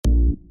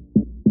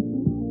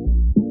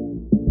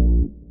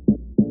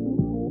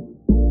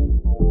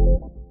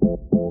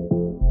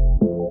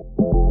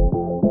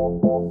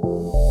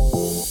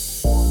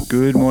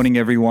Good morning,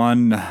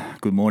 everyone.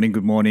 Good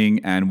morning,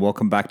 and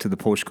welcome back to the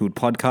Porsche Cooled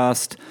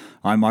podcast.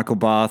 I'm Michael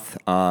Barth.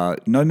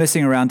 No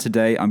messing around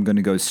today. I'm going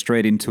to go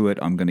straight into it.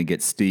 I'm going to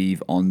get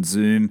Steve on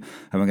Zoom,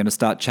 and we're going to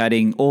start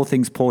chatting all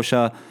things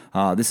Porsche.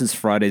 This is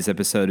Friday's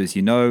episode, as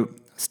you know.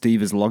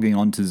 Steve is logging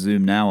on to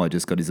Zoom now. I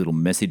just got his little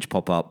message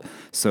pop up.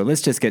 So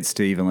let's just get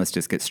Steve and let's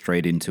just get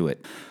straight into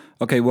it.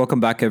 Okay, welcome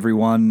back,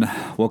 everyone.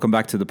 Welcome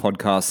back to the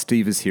podcast.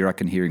 Steve is here. I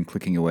can hear him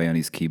clicking away on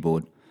his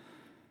keyboard.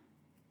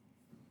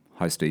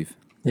 Hi, Steve.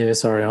 Yeah,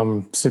 sorry,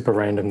 I'm super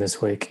random this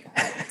week.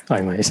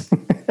 Hi, mate.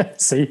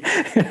 See?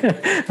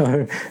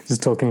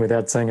 Just talking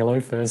without saying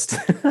hello first.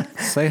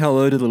 Say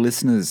hello to the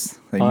listeners.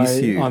 They miss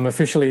you. I'm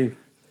officially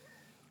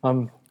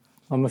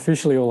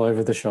all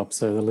over the shop,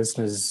 so the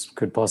listeners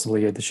could possibly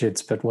get the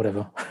shits, but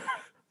whatever.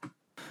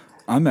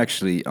 I'm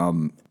actually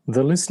The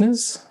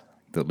listeners?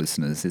 The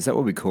listeners. Is that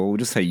what we call? We'll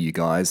just say you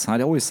guys.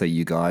 I'd always say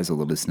you guys or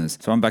the listeners.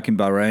 So I'm back in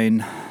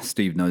Bahrain.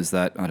 Steve knows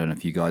that. I don't know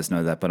if you guys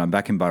know that, but I'm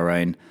back in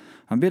Bahrain.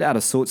 I'm a bit out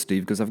of sorts,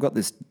 Steve, because I've got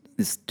this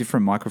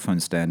different microphone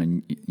stand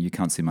and you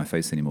can't see my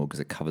face anymore because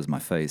it covers my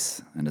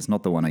face. And it's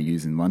not the one I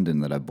use in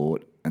London that I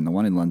bought. And the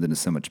one in London is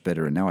so much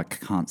better. And now I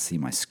can't see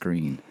my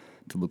screen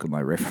to look at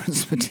my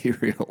reference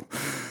material.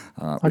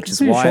 I can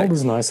see your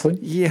shoulders nicely.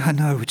 Yeah, I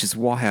know, which is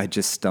why I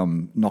just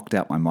knocked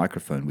out my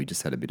microphone. We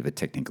just had a bit of a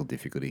technical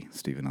difficulty,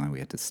 Steve and I. We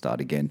had to start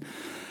again.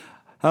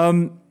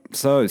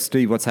 So,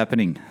 Steve, what's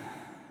happening?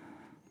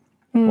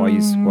 Why are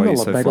you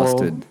so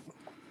flustered?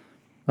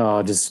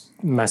 Just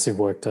massive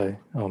work day.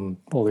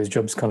 All these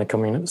jobs kind of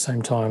coming in at the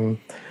same time.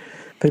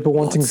 People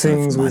wanting Lots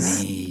things of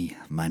with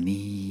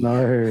money.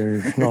 No,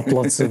 not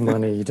lots of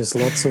money, just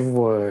lots of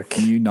work.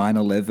 New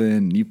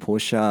 911, new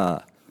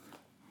Porsche,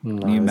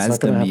 new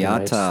Mazda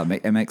Miata,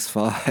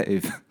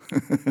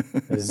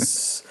 MX-5.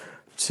 There's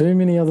too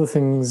many other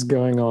things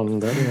going on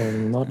that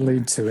will not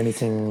lead to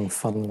anything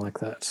fun like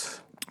that.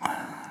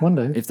 One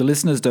day. If the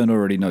listeners don't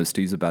already know,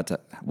 Steve's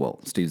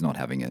not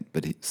having it,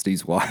 but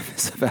Steve's wife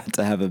is about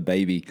to have a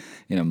baby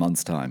in a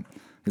month's time.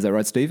 Is that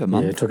right, Steve? A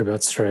month? Yeah, talk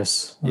about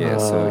stress. Yeah,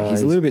 so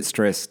he's a little bit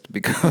stressed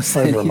because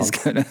he's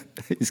gonna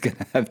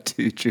have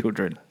two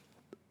children.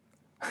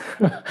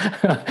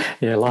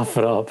 Yeah, laugh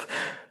it up.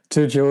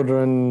 Two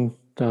children,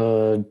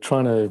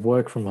 trying to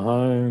work from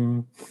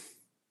home.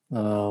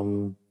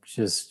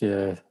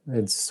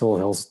 It's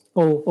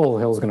all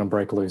hell's gonna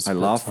break loose. I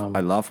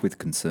laugh with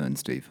concern,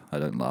 Steve. I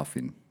don't laugh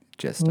in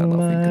jest. I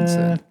laugh in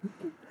concern.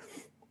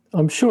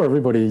 I'm sure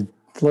everybody,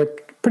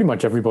 pretty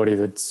much everybody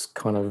that's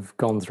kind of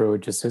gone through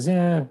it just says,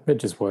 yeah, it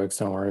just works.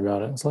 Don't worry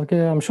about it. It's like,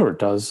 yeah, I'm sure it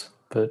does,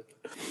 but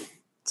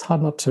it's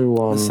hard not to.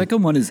 The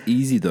second one is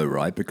easy though,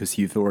 right? Because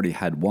you've already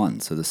had one.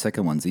 So the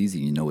second one's easy.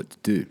 You know what to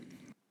do.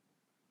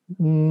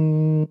 I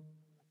don't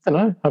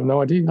know. I have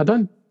no idea. I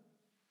don't.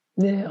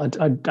 Yeah,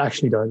 I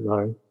actually don't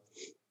know.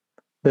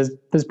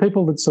 There's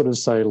people that sort of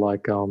say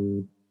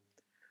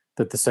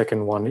that the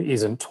second one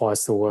isn't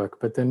twice the work,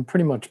 but then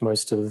pretty much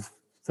most of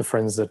the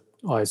friends that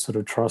I sort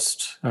of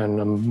trust and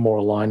I'm more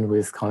aligned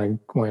with kind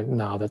of went,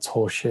 nah, that's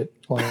horseshit.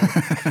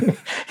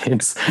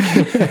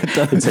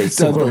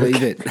 Don't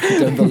believe it.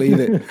 Don't believe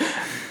it.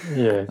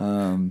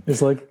 Yeah.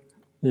 It's like,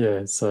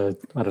 yeah, so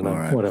I don't know,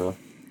 right. Whatever.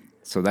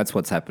 So that's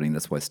what's happening.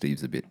 That's why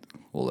Steve's a bit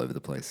all over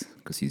the place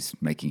because he's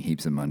making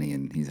heaps of money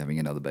and he's having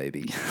another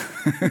baby.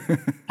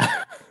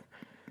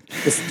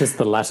 It's just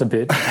the latter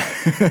bit.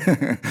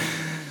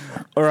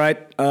 All right.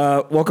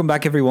 Welcome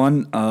back,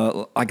 everyone.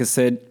 Like I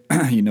said,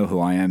 you know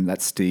who I am.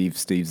 That's Steve.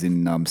 Steve's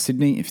in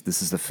Sydney. If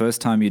this is the first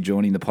time you're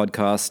joining the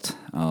podcast,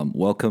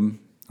 welcome.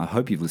 I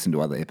hope you've listened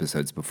to other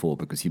episodes before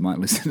because you might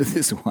listen to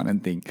this one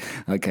and think,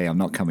 okay, I'm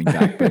not coming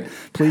back. But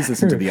please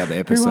listen to the other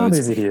episodes. Who are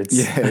these idiots?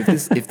 Yeah,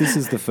 if this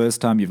is the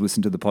first time you've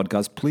listened to the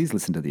podcast, please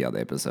listen to the other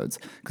episodes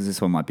because this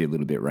one might be a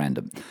little bit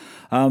random.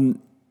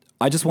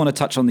 I just want to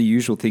touch on the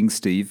usual things,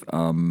 Steve.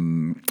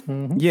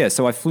 Yeah,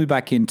 so I flew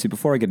back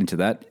before I get into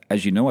that,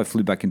 as you know, I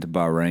flew back into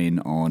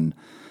Bahrain on,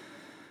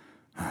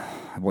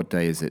 what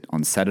day is it?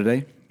 On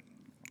Saturday.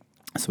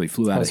 So we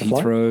flew out of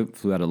Heathrow,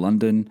 flew out of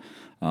London.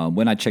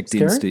 When I checked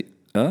in, Steve...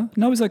 no,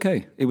 it was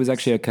okay. It was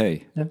actually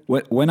okay. Yeah.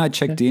 When I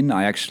checked in,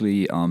 I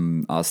actually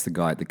asked the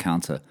guy at the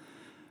counter,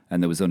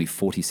 and there was only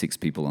 46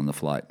 people on the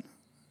flight.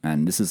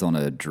 And this is on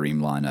a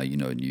Dreamliner,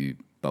 a new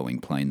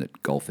Boeing plane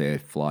that Gulf Air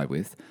fly.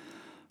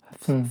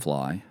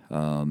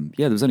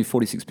 There was only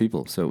 46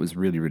 people, so it was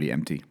really, really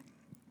empty.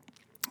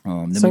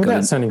 So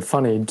without sounding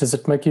funny, does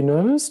it make you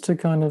nervous to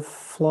kind of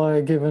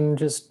fly given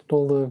just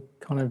all the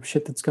kind of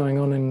shit that's going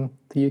on in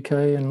the UK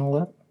and all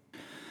that?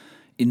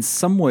 In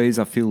some ways,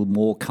 I feel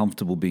more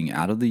comfortable being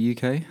out of the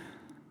UK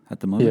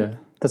at the moment. Yeah,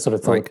 that's what I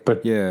thought.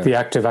 But the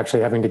act of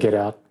actually having to get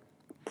out,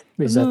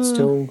 is that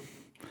still...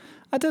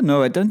 I don't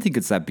know. I don't think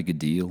it's that big a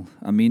deal.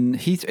 I mean,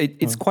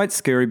 it's quite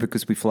scary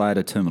because we fly out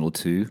of Terminal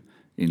 2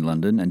 in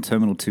London, and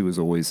Terminal 2 is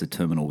always a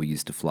terminal we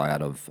used to fly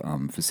out of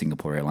for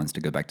Singapore Airlines to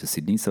go back to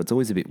Sydney. So it's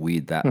always a bit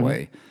weird that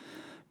way.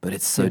 But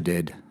it's so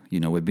dead.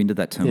 We've been to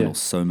that terminal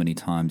so many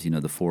times.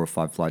 The 4 or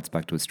 5 flights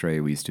back to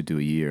Australia we used to do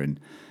a year, and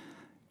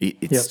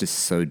it's just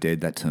so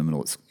dead, that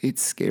terminal.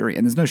 It's scary.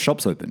 And there's no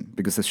shops open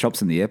because the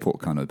shops in the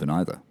airport can't open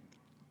either.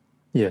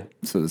 Yeah.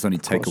 So there's only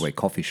course. takeaway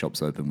coffee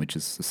shops open, which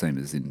is the same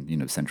as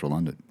in, central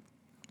London,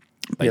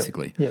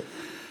 basically. Yep.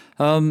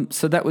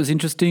 So that was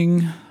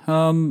interesting.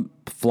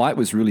 Flight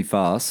was really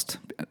fast.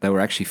 They were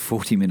actually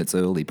 40 minutes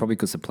early, probably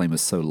because the plane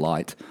was so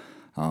light.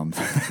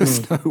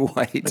 There's no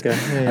wait. Okay.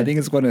 Yeah. I think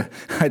it's one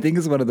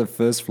of the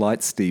first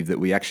flights, Steve, that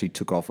we actually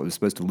took off. It was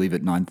supposed to leave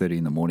at 9:30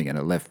 in the morning, and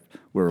it left.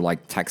 We were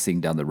like taxiing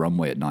down the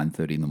runway at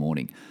 9:30 in the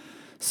morning.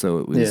 So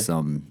it was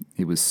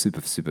it was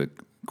super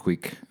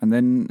quick. And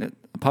then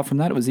apart from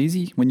that, it was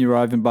easy. When you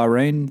arrive in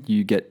Bahrain,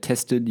 you get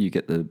tested. You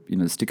get the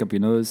stick up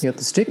your nose. You got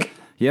the stick?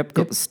 Yep,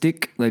 got the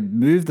stick. They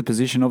moved the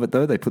position of it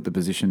though. They put the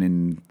position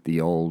in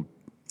the old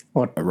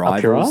What, arrivals.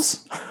 up your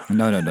ass?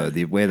 No.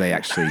 Where they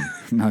actually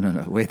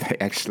Where they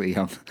actually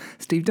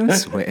Steve, don't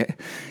swear.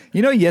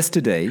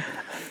 Yesterday,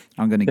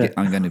 I'm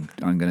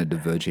gonna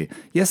diverge here.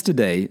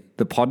 Yesterday,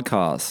 the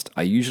podcast.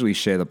 I usually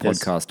share the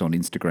podcast on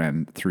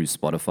Instagram through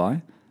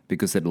Spotify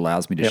because it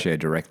allows me to share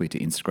directly to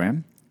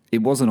Instagram.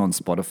 It wasn't on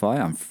Spotify.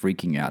 I'm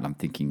freaking out. I'm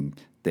thinking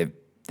they've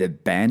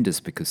banned us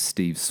because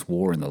Steve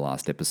swore in the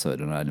last episode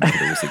and I didn't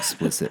think it was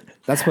explicit.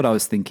 That's what I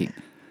was thinking.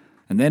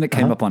 And then it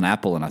came up on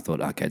Apple and I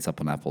thought, okay, it's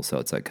up on Apple, so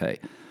it's okay.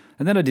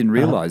 And then I didn't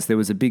realize there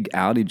was a big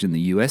outage in the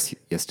US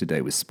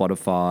yesterday with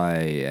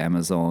Spotify,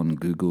 Amazon,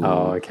 Google.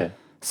 Oh, okay.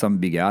 Some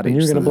big outage. And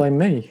you were going to blame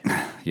me.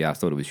 Yeah, I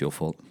thought it was your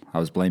fault. I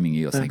was blaming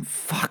you. I was saying,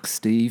 fuck,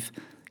 Steve,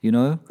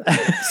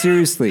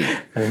 seriously.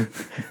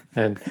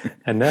 And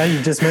now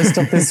you just messed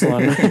up this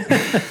one.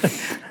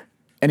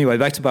 Anyway,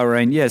 back to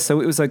Bahrain. Yeah, so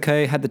it was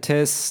okay. Had the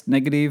test,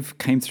 negative,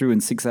 came through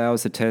in 6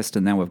 hours, the test,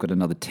 and now we've got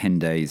another 10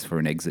 days for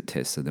an exit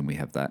test, so then we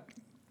have that.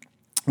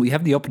 We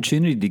have the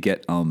opportunity to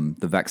get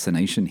the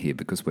vaccination here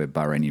because we're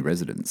Bahraini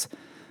residents.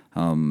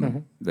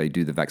 They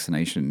do the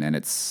vaccination and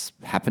it's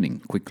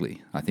happening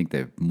quickly. I think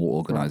they're more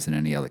organized than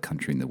any other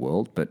country in the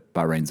world, but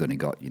Bahrain's only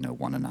got,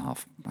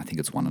 1.5, I think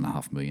it's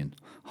 1.5 million.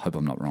 I hope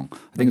I'm not wrong.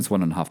 I think it's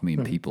 1.5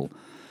 million people.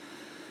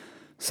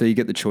 So you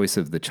get the choice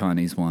of the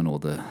Chinese one or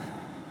the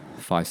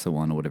Pfizer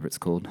one or whatever it's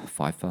called.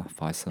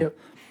 Pfizer. Yep.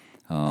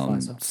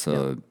 Pfizer.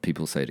 So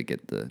people say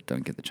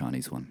don't get the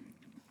Chinese one.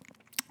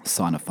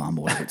 Sinopharm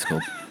or whatever it's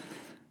called.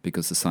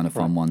 Because the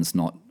Sinopharm one's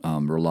not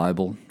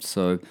reliable.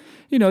 So,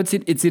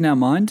 it's in our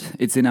mind.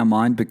 It's in our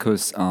mind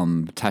because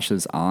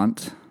Tasha's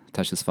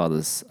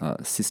father's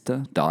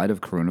sister died of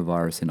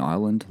coronavirus in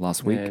Ireland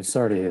last week. Yeah,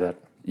 sorry to hear that.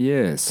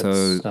 Yeah,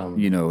 so,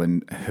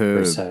 and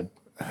very sad.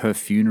 her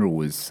funeral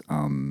was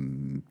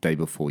day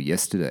before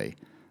yesterday.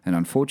 And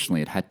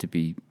unfortunately, it had to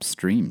be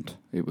streamed.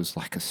 It was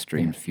like a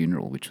streamed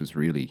funeral, which was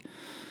really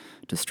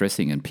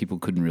distressing. And people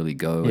couldn't really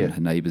go. And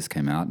her neighbors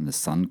came out and the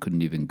son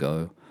couldn't even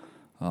go.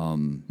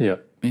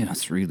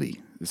 It's really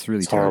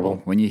terrible.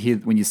 Horrible. When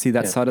you see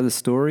that side of the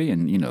story,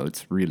 and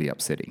it's really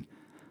upsetting.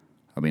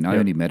 I mean, I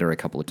only met her a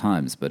couple of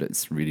times, but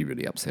it's really,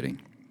 really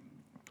upsetting.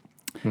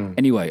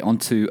 Anyway, on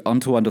to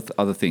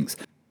other things.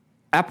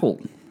 Apple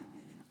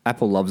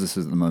loves us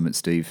at the moment,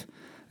 Steve,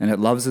 and it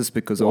loves us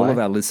because all of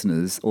our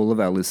listeners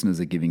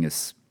are giving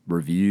us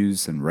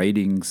reviews and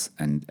ratings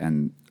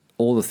and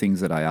all the things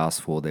that I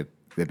asked for. They've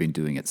been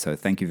doing it. So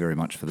thank you very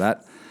much for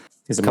that.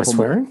 Is it more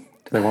swearing?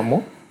 Do they want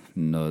more?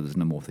 No, there's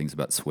no more things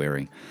about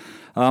swearing.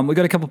 We've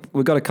got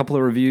a couple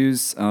of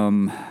reviews. I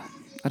don't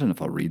know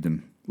if I'll read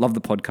them. Love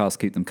the podcast,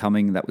 keep them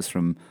coming. That was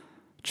from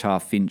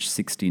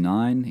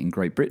Charfinch69 in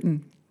Great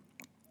Britain.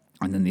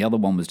 And then the other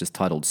one was just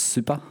titled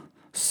Super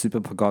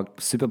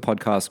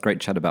podcast, great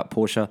chat about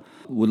Porsche.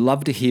 Would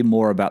love to hear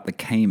more about the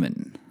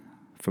Cayman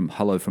from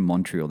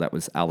Montreal. That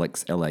was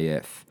Alex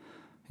LAF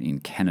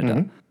in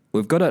Canada.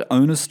 We've got our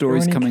owner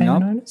stories coming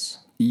up. Owners?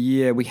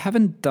 Yeah,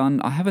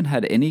 I haven't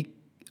had any.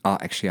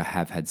 Actually, I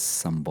have had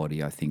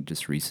somebody, I think,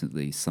 just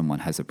recently. Someone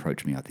has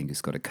approached me, I think,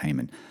 who's got a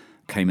Cayman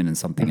and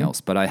something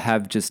else. But I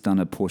have just done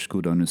a Porsche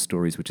Good Owner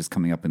Stories, which is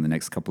coming up in the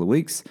next couple of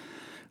weeks,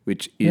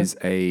 which is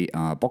a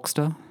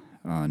Boxster,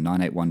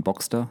 981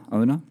 Boxster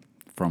owner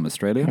from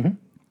Australia.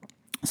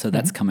 So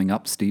that's coming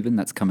up, Stephen.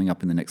 That's coming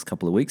up in the next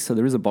couple of weeks. So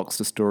there is a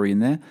Boxster story in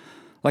there.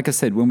 Like I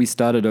said, when we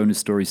started Owner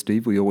Story,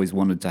 Steve, we always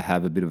wanted to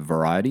have a bit of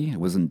variety. It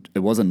wasn't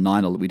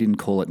we didn't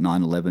call it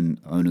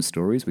 911 Owner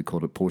Stories. We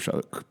called it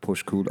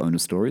Porsche Cooled Owner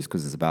Stories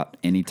because it's about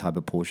any type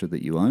of Porsche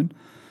that you own.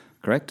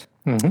 Correct?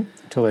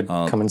 Until they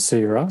come and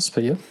see your ass,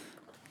 but yeah.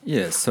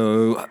 Yeah.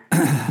 So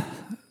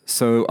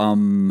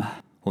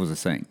what was I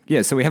saying?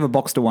 Yeah. So we have a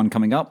Boxster one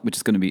coming up,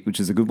 which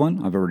is a good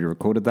one. I've already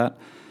recorded that.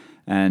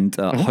 And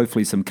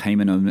hopefully some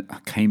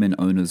Cayman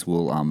owners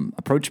will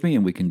approach me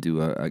and we can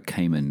do a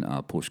Cayman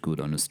Porsche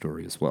Good Owner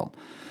Story as well.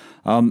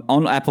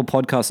 On Apple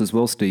Podcasts as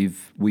well,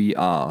 Steve,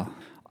 I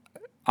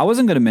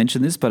wasn't going to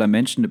mention this, but I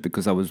mentioned it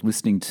because I was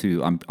listening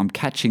to, I'm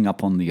catching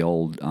up on the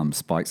old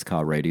Spike's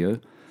Car Radio.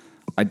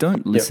 I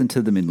don't listen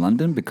to them in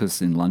London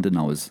because in London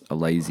I was a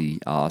lazy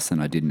ass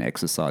and I didn't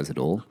exercise at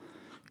all.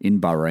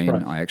 In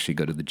Bahrain, I actually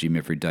go to the gym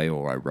every day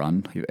or I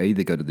run. I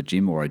either go to the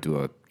gym or I do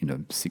a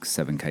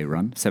 7K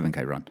run.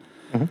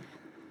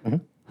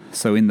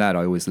 So in that,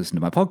 I always listen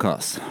to my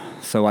podcast.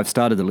 So I've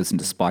started to listen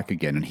to Spike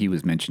again, and he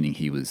was mentioning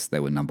they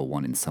were number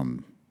one in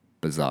some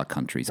bizarre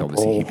countries.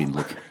 Obviously,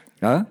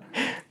 Huh?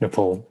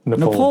 Nepal.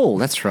 Nepal,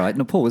 that's right.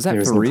 Nepal, was that It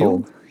was for real?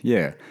 Nepal.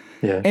 Yeah.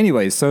 Yeah.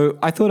 Anyway, so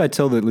I thought I'd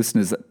tell the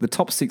listeners that the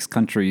top 6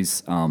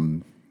 countries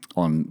on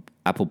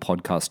Apple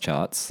podcast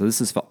charts. So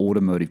this is for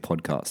automotive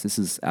podcasts. This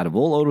is out of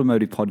all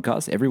automotive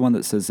podcasts, everyone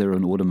that says they're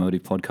an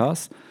automotive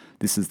podcast,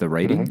 this is the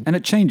rating. And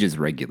it changes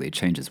regularly. It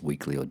changes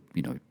weekly or,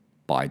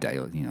 by day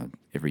or,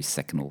 every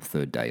second or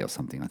third day or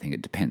something. I think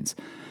it depends.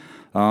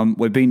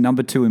 We've been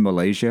number 2 in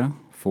Malaysia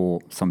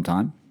for some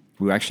time.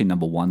 We were actually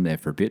number 1 there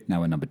for a bit. Now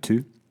we're number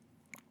 2.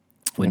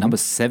 We're number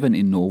 7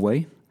 in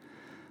Norway.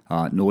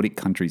 Nordic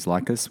countries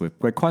like us.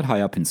 We're quite high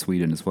up in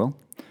Sweden as well.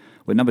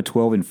 We're number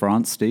 12 in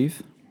France,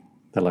 Steve.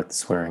 They like the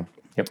swearing.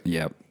 Yep.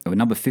 Yeah. We're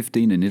number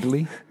 15 in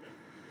Italy.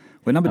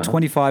 We're number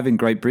 25 in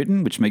Great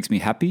Britain, which makes me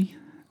happy.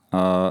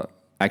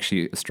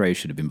 Actually, Australia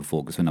should have been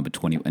before because we're number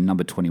 20 and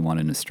number 21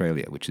 in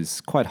Australia, which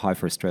is quite high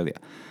for Australia.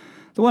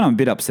 The one I'm a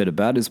bit upset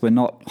about is we're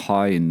not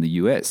high in the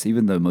US,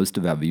 even though most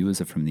of our viewers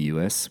are from the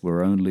US.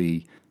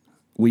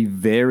 We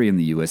vary in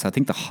the US. I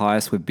think the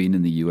highest we've been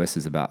in the US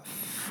is about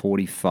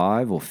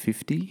 45 or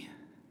 50,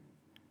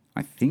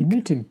 I think. You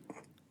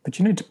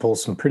need to pull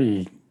some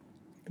pretty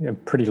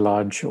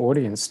large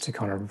audience to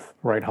kind of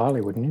rate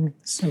highly, wouldn't you?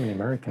 So many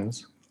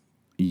Americans.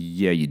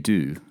 Yeah, you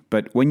do.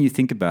 But when you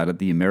think about it,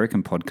 the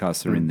American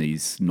podcasts are in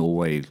these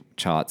Norway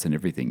charts and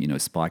everything,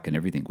 Spike and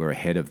everything. We're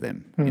ahead of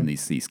them in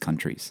these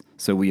countries.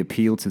 So we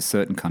appeal to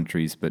certain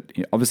countries, but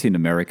obviously in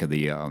America,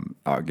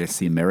 I guess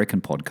the American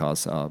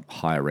podcasts are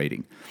higher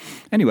rating.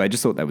 Anyway, I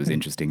just thought that was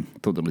interesting.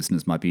 Thought the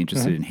listeners might be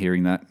interested in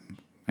hearing that,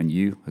 and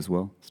you as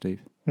well,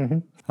 Steve.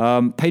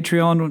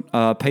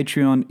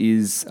 Patreon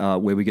is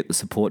where we get the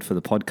support for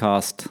the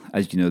podcast.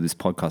 As you know, this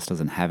podcast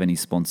doesn't have any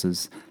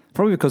sponsors.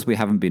 Probably because we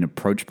haven't been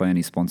approached by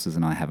any sponsors,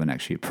 and I haven't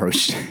actually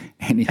approached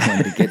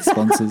anyone to get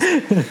sponsors.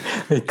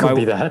 It could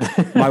be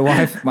that. my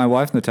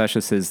wife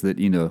Natasha says that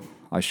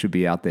I should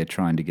be out there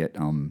trying to get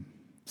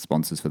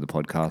sponsors for the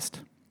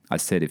podcast. I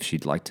said if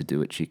she'd like to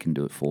do it, she can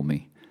do it for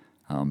me.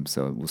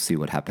 So we'll see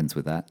what happens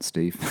with that,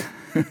 Steve.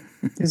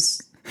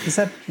 Is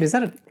that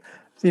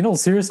in all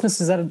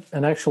seriousness? Is that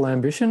an actual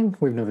ambition?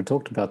 We've never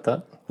talked about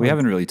that. We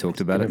haven't really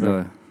talked about it,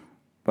 no.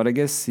 But I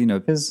guess,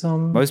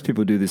 most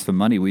people do this for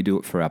money. We do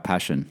it for our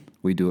passion.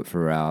 We do it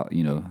for our,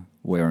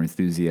 we're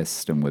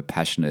enthusiasts and we're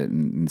passionate,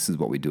 and this is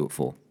what we do it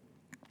for.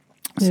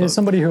 Yeah,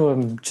 somebody who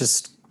I'm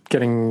just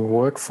getting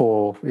work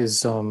for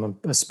is a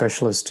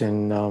specialist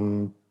in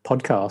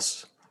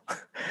podcasts.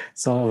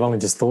 So I've only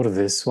just thought of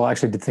this. Well, I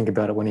actually did think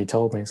about it when he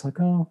told me. It's like,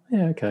 oh,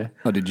 yeah, okay.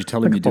 Oh, did you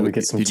tell him you do it?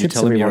 Get some did you tips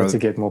tell him if we you're wanted to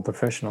get more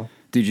professional?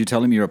 Did you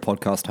tell him you're a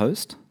podcast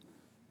host?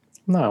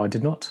 No, I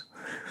did not.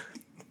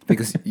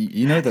 Because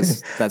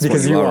that's Because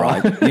what you you are,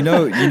 are. right? In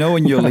your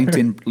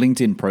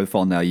LinkedIn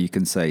profile now, you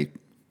can say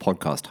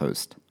podcast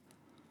host.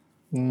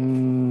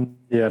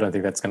 Yeah, I don't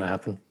think that's going to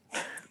happen.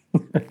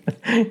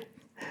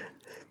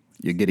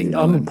 You're getting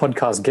I'm a known.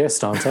 podcast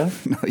guest, aren't I?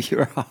 No,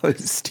 you're a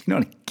host. You're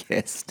not a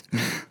guest.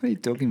 What are you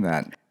talking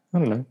about? I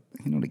don't know.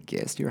 You're not a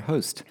guest. You're a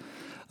host.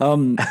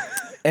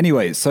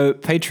 Anyway, so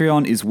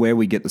Patreon is where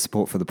we get the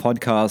support for the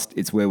podcast.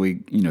 It's where we,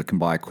 can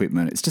buy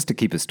equipment. It's just to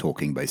keep us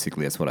talking,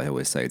 basically. That's what I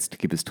always say. It's to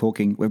keep us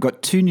talking. We've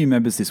got 2 new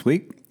members this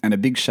week, and a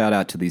big shout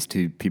out to these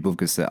 2 people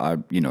because I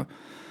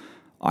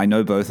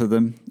know both of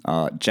them.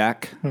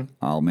 Jack,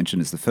 I'll mention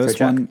as the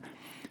first one.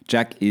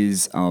 Jack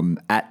is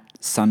at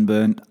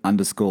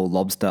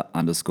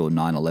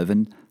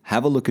sunburn_lobster_911.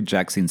 Have a look at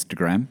Jack's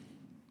Instagram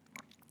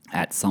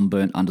at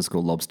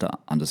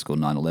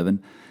sunburn_lobster_911.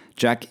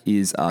 Jack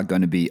is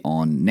going to be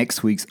on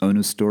next week's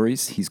Owner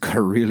Stories. He's got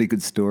a really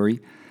good story.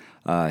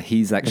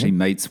 He's actually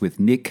mates with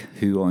Nick,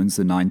 who owns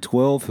the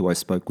 912, who I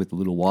spoke with a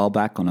little while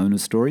back on Owner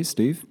Stories,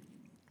 Steve.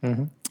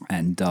 And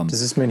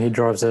Does this mean he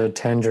drives a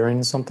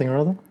Tangerine something or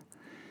other?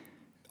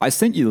 I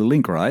sent you the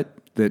link, right?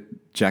 That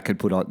Jack had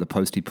put out, the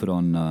post he put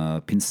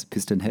on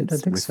Piston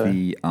Heads with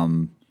the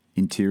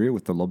interior,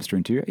 with the lobster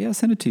interior. Yeah, I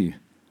sent it to you.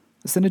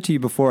 I sent it to you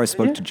before I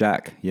spoke to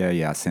Jack.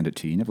 Yeah, I sent it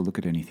to you. You never look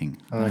at anything.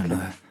 Okay.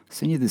 I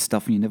send you this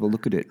stuff and you never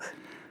look at it.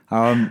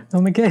 I'm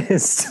a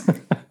guest.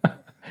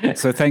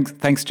 So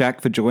thanks,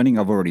 Jack, for joining.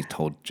 I've already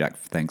told Jack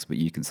thanks, but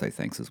you can say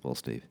thanks as well,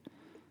 Steve.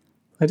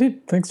 I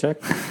did. Thanks, Jack.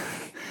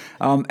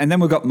 And then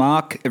we've got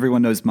Mark.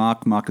 Everyone knows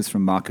Mark. Mark is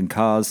from Mark and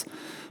Cars.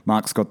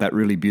 Mark's got that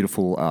really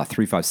beautiful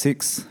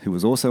 356, who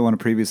was also on a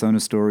previous Owner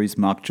Stories.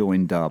 Mark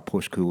joined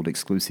Porsche Cooled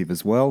exclusive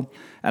as well.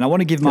 And I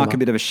want to give Mark a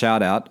bit of a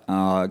shout out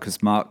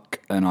because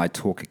Mark and I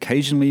talk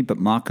occasionally, but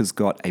Mark has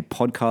got a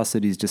podcast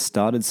that he's just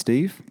started,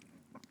 Steve,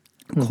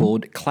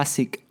 called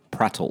Classic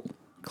Prattle,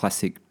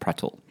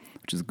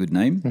 which is a good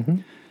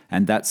name.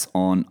 And that's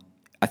on,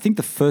 I think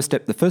the first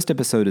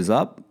episode is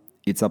up.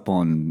 It's up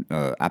on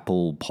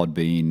Apple,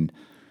 Podbean,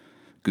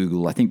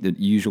 Google, I think the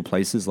usual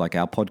places like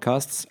our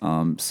podcasts.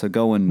 So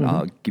go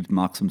and give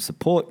Mark some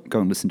support. Go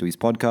and listen to his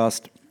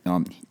podcast.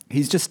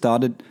 He's just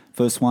started,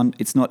 first one.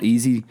 It's not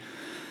easy.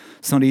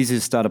 It's not easy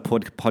to start a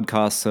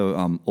podcast,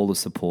 so all the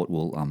support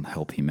will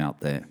help him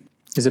out there.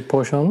 Is it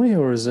Porsche only,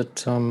 or is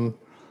it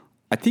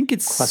I think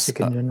it's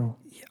classic in general?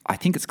 I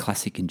think it's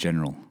classic in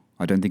general.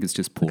 I don't think it's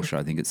just Porsche.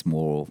 I think it's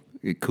more.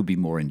 It could be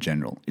more in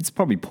general. It's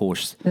probably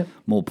Porsche,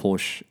 more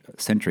Porsche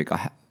centric.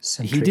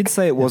 He did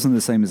say it wasn't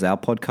the same as our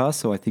podcast,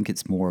 so I think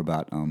it's more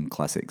about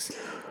classics.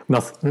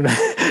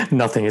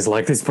 Nothing is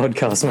like this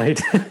podcast,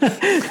 mate.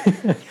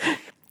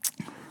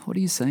 What are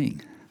you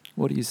saying?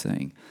 What are you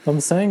saying?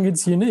 I'm saying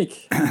it's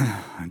unique.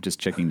 I'm just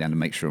checking down to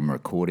make sure I'm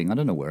recording. I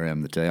don't know where I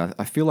am today.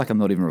 I feel like I'm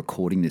not even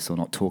recording this or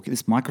not talking.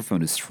 This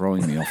microphone is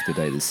throwing me off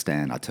today, this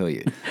stand, I tell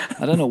you.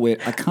 I don't know where.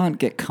 I can't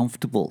get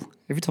comfortable.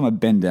 Every time I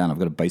bend down, I've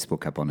got a baseball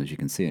cap on, as you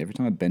can see. Every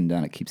time I bend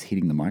down, it keeps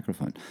hitting the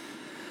microphone.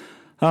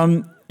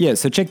 Yeah,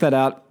 so check that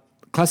out.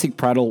 Classic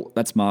Prattle,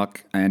 that's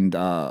Mark. And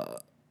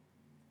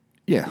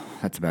yeah,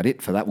 that's about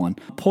it for that one.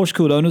 Porsche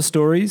Cooled Owner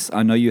Stories.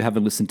 I know you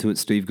haven't listened to it,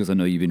 Steve, because I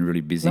know you've been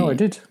really busy. No, I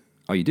did.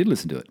 Oh, you did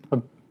listen to it?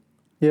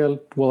 Yeah,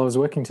 while I was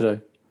working today.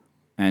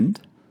 And?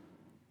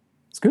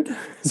 It's good.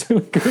 It's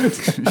really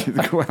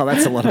good. Wow,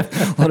 that's a lot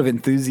of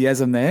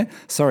enthusiasm there.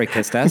 Sorry,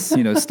 Kestas.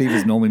 You know, Steve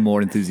is normally more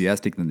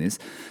enthusiastic than this.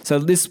 So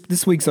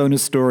this week's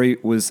owner's story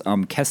was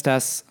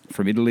Kestas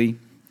from Italy.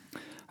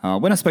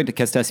 When I spoke to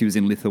Kestas, he was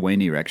in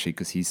Lithuania, actually,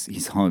 because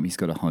he's home. He's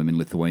got a home in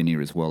Lithuania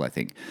as well, I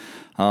think.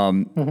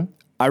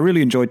 I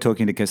really enjoyed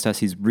talking to Kestas.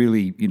 He's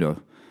really,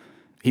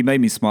 he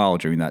made me smile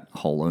during that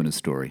whole owner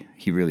story.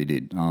 He really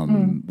did.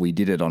 We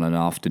did it on an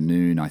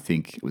afternoon. I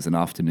think it was an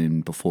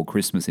afternoon before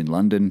Christmas in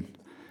London.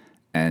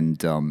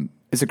 And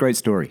it's a great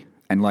story.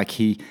 And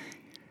the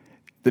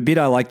bit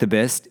I like the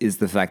best is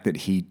the fact that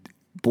he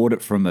bought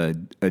it from a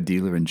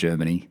dealer in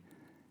Germany.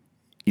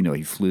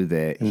 He flew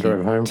there. And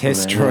drove home.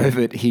 Test drove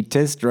it. He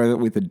test drove it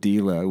with a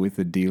dealer.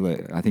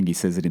 I think he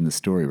says it in the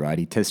story, right?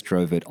 He test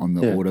drove it on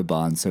the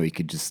Autobahn so he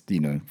could just,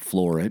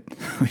 floor it,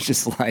 which is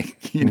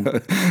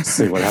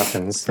see what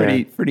happens.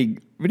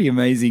 Pretty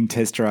amazing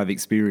test drive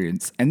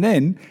experience. And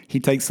then he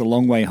takes a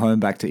long way home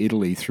back to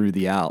Italy through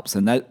the Alps,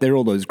 and they're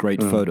all those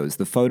great photos.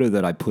 The photo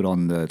that I put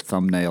on the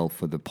thumbnail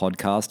for the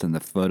podcast, and the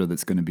photo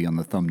that's going to be on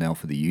the thumbnail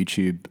for the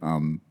YouTube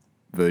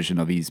version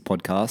of his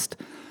podcast.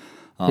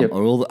 Are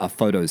all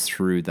photos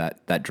through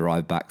that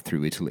drive back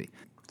through Italy.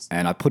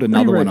 And I put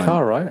another one on. Pretty rare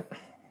car, right?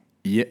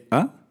 Yeah.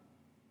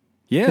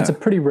 Yeah. It's a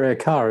pretty rare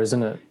car,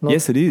 isn't it?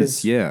 Yes, it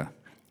is. Yeah.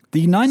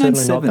 The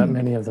 997. Certainly not that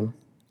many of them.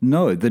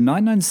 No, the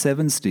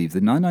 997, Steve.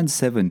 The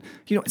 997,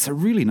 it's a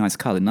really nice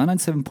car. The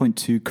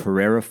 997.2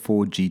 Carrera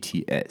 4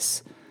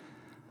 GTS.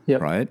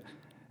 Yep. Right?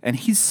 And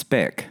his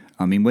spec,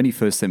 when he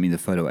first sent me the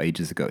photo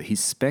ages ago,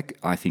 his spec,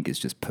 I think, is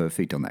just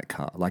perfect on that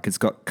car. It's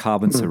got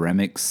carbon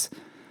ceramics.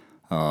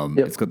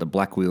 It's got the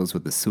black wheels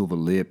with the silver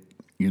lip,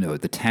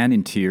 the tan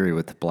interior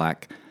with the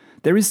black.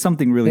 There is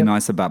something really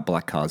nice about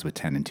black cars with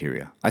tan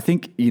interior. I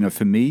think,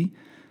 for me,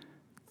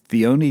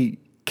 the only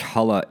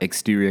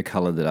exterior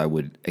color that I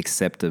would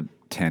accept a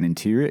tan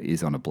interior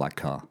is on a black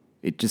car.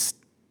 It just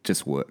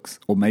works.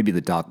 Or maybe the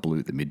dark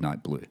blue, the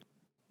midnight blue.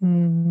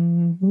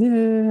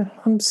 Yeah,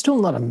 I'm still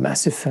not a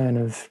massive fan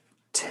of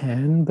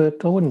tan,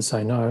 but I wouldn't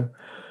say no.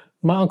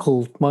 My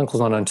uncle's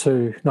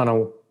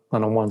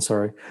 901,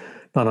 sorry.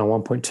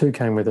 901.2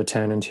 came with a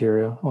tan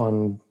interior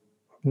on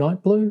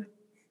night blue.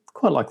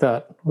 Quite like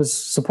that. I was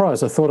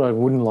surprised. I thought I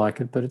wouldn't like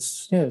it, but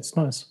it's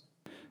nice.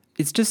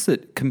 It's just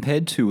that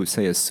compared to,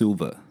 say, a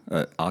silver,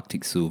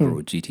 Arctic Silver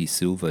or GT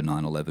Silver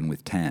 911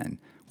 with tan,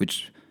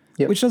 which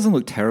doesn't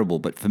look terrible,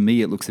 but for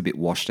me it looks a bit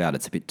washed out.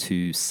 It's a bit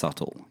too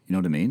subtle. You know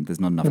what I mean?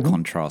 There's not enough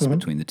contrast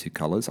between the two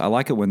colors. I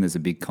like it when there's a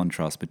big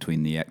contrast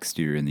between the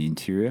exterior and the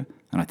interior,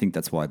 and I think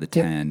that's why the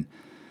tan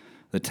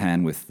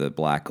with the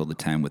black or the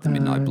tan with the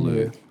midnight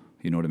blue. Yeah.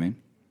 You know what I mean?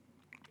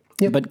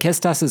 Yep. But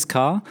Kestas's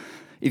car,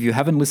 if you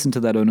haven't listened to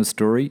that owner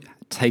story,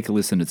 take a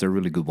listen. It's a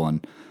really good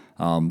one.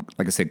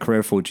 Like I said,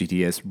 Carrera 4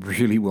 GTS,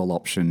 really well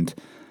optioned.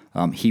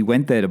 He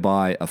went there to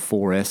buy a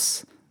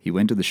 4S. He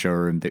went to the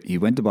showroom. He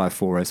went to buy a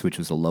 4S, which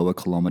was a lower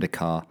kilometer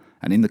car.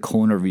 And in the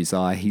corner of his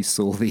eye, he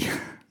saw the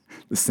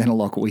center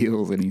lock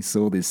wheels, and he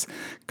saw this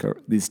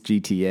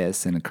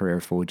GTS and a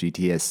Carrera 4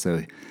 GTS.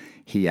 So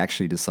he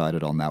actually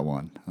decided on that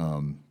one.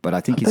 But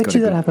I think he's got.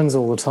 That happens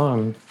all the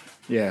time.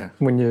 Yeah.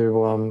 When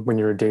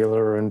you're a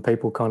dealer and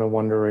people kind of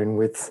wander in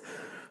with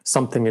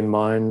something in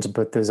mind,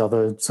 but there's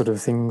other sort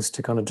of things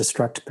to kind of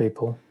distract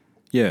people.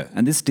 Yeah,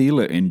 and this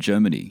dealer in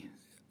Germany,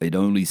 it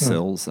only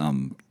sells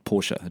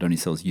Porsche. It only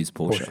sells used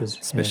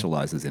Porsche.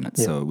 Specializes in it.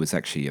 Yeah. So it was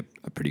actually a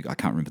pretty. I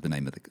can't remember the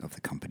name of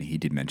the company. He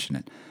did mention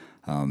it,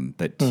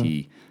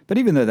 but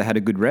even though they had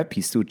a good rep,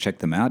 he still checked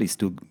them out. He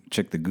still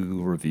checked the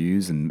Google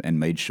reviews and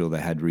made sure they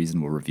had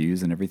reasonable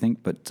reviews and everything.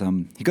 But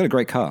he got a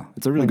great car.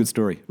 It's a really good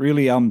story.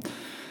 Really.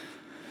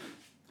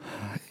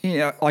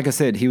 Yeah, like I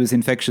said, he was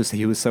infectious.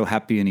 He was so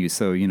happy, and he was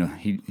so,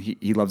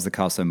 he loves the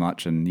car so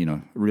much, and,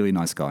 really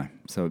nice guy.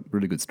 So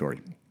really good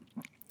story.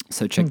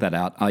 So check that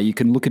out. You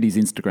can look at his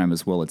Instagram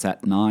as well. It's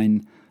at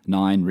 9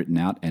 written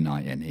out,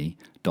 NINE,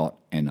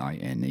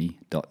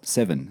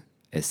 .7,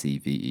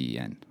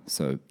 SEVEN.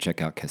 So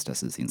check out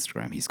Kestas's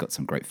Instagram. He's got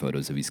some great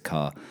photos of his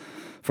car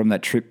from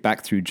that trip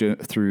back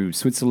through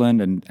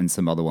Switzerland and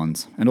some other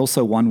ones. And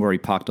also one where he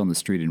parked on the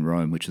street in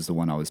Rome, which is the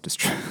one I was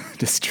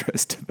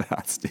distressed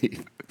about,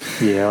 Steve.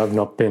 Yeah, I've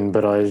not been,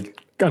 but I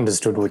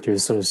understood what you were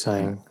sort of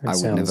saying. It I would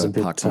sounds never a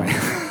bit. park my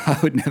I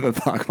would never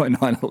park my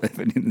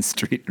 911 in the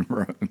street in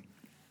Rome.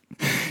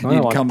 I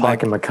don't like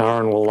parking my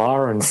car in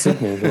Wallara in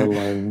Sydney, let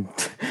alone.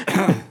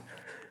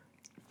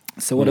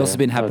 So what else has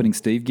been happening,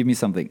 Steve? Give me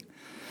something.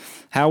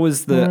 How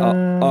was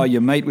the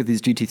your mate with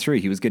his GT3?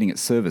 He was getting it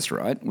serviced,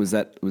 right? Was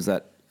that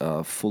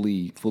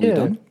fully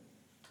done?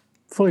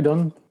 Fully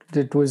done.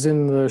 It was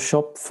in the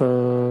shop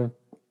for a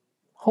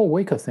whole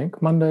week, I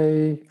think.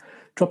 Monday,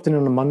 dropped in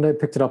on a Monday,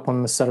 picked it up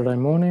on the Saturday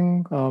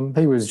morning.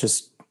 He was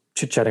just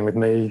chit-chatting with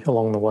me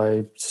along the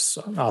way, just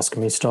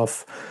asking me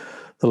stuff.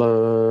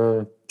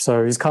 So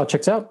his car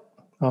checks out.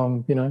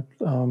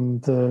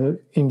 The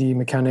Indy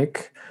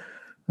mechanic,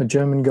 a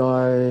German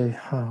guy,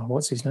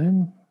 what's his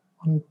name?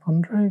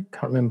 Andre?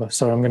 Can't remember.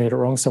 Sorry, I'm going to get it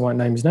wrong, so I won't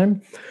name his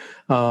name.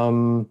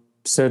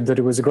 Said that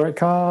it was a great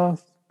car,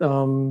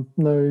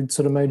 no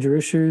sort of major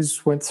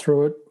issues, went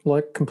through it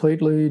like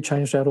completely,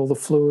 changed out all the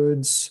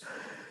fluids,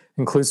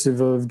 inclusive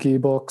of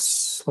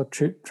gearbox,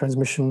 electric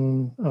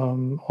transmission,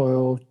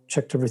 oil,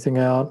 checked everything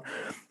out.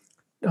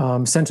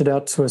 Sent it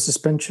out to a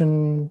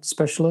suspension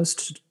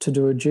specialist to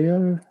do a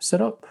geo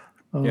setup.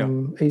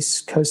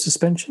 East Coast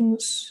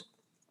Suspensions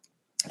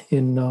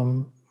in,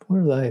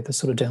 where are they? They're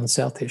sort of down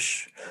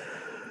southish.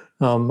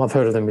 I've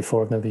heard of them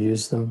before. I've never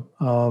used them.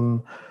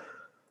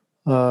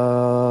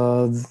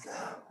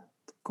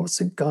 What's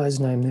the guy's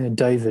name there?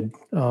 David.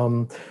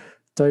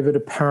 David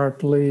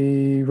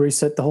apparently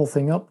reset the whole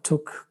thing up,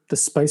 took the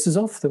spacers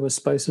off. There were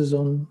spacers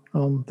on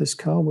this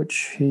car,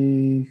 which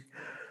he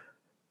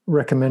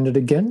recommended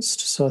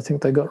against. So I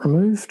think they got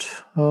removed.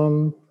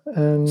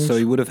 And so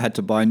he would have had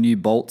to buy new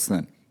bolts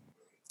then?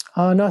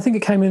 No, I think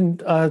it came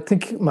in. I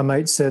think my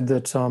mate said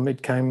that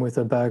it came with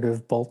a bag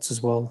of bolts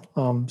as well.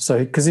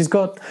 Because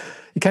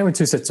he came with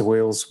two sets of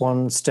wheels,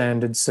 one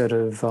standard set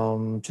of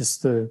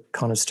just the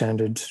kind of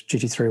standard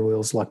GT3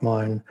 wheels like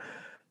mine,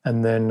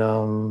 and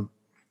then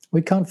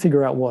we can't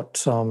figure out what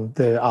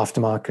the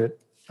aftermarket,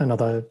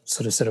 another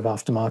sort of set of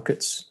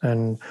aftermarkets,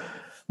 and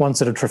one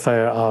set of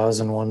Trofeo R's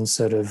and one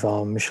set of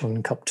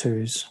Michelin Cup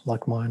 2s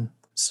like mine.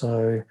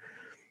 So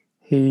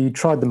he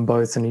tried them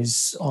both, and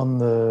he's on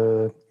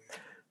the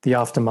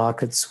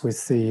aftermarkets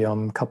with the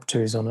Cup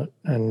 2s on it,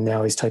 and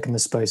now he's taken the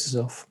spacers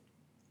off.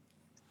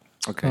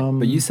 Okay,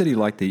 but you said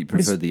he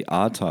preferred the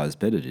R tyres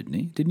better, didn't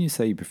he? Didn't you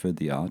say you preferred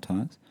the R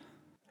tyres?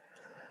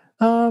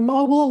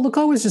 Well, look,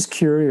 I was just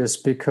curious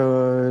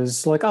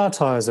because, like, R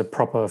tyres are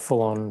proper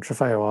full-on.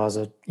 Trofeo R's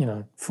are,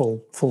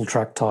 full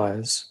track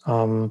tyres.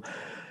 And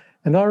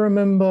I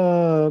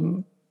remember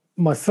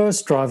my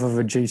first drive of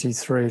a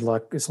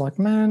GT3, it's like,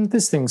 man,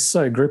 this thing's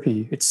so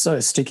grippy. It's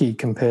so sticky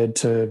compared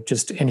to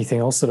just anything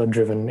else that I've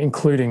driven,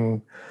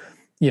 including,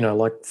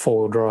 like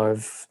four-wheel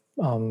drive,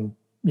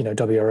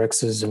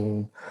 WRXs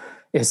and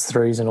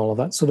S3s and all of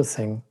that sort of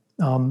thing.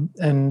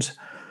 And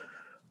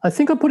I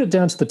think I put it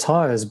down to the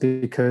tyres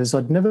because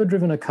I'd never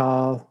driven a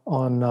car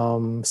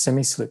on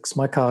semi-slicks.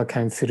 My car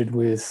came fitted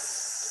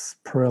with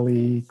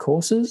Pirelli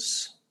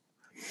Corsas.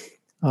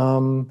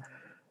 Well,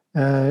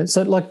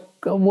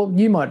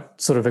 you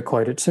might sort of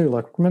equate it too.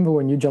 Like, remember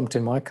when you jumped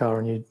in my car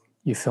and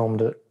you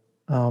filmed it?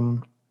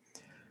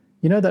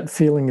 That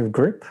feeling of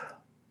grip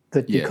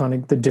that you kind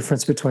of, the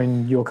difference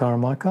between your car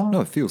and my car?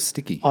 No, it feels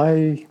sticky.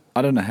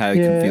 I don't know how it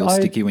can feel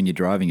sticky when you're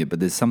driving it, but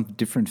there's some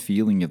different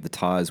feeling of the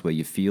tires where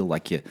you feel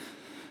like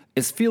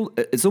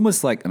it's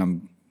almost like, and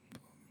I'm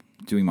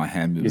doing my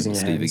hand movement with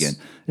Steve again.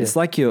 Yeah. It's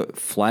like you're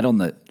flat on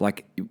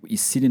you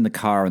sit in the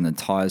car and the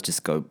tires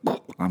just go,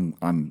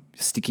 I'm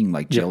sticking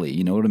like jelly.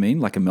 You know what I mean?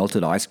 Like a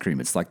melted ice cream.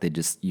 It's like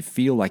you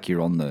feel like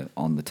you're on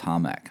the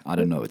tarmac. I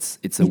don't know.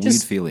 It's a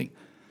weird feeling.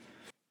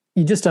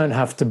 You just don't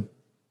have to,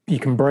 you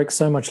can brake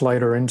so much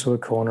later into a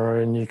corner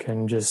and you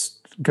can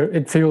just go,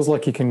 it feels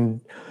like you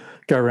can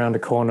go around a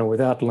corner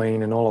without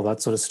lean and all of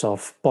that sort of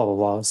stuff, blah, blah,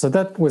 blah. So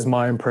that was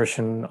my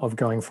impression of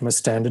going from a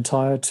standard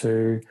tire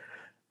to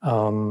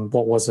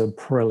what was a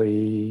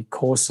Pirelli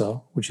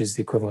Corsa, which is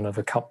the equivalent of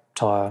a Cup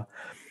tire.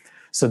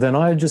 So then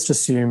I just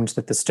assumed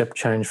that the step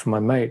change for my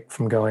mate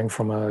from going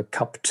from a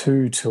Cup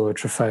 2 to a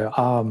Trofeo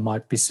R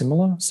might be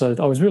similar. So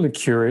I was really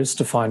curious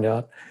to find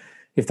out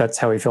if that's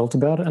how he felt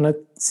about it. And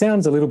it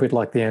sounds a little bit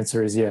like the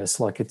answer is yes,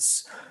 like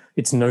it's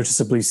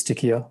noticeably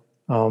stickier.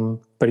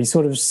 But he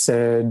sort of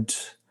said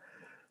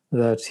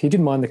that he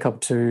didn't mind the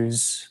Cup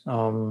 2s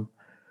on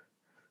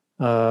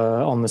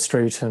the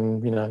street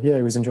and,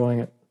 he was enjoying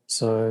it.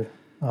 So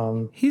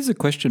here's a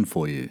question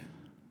for you.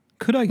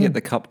 Could I get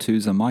the Cup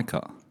 2s on my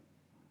car?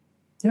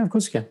 Yeah, of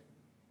course you can.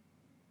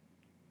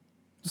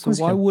 So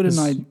why wouldn't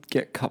I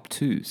get Cup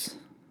 2s?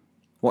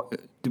 What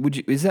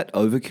is that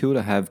overkill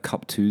to have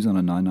Cup 2s on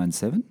a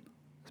 997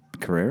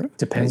 Carrera?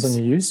 Depends on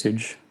your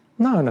usage.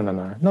 No, not at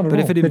all. But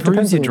if it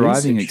improves your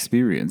driving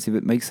experience, if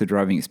it makes the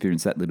driving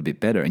experience that little bit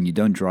better and you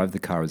don't drive the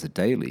car as a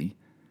daily,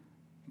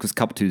 because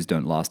Cup 2s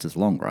don't last as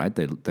long, right?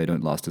 They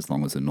don't last as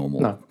long as a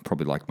normal,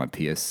 probably like my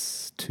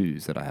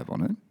PS2s that I have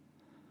on it.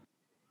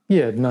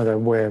 Yeah, no,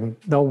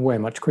 they'll wear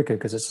much quicker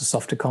because it's a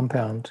softer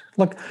compound.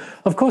 Like,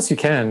 of course you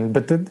can,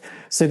 but the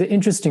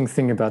interesting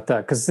thing about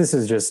that, because this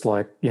is just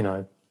like,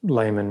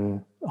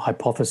 layman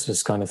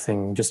hypothesis kind of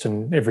thing, just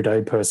an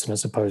everyday person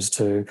as opposed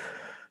to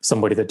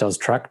somebody that does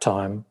track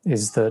time,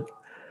 is that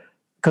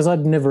because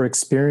I'd never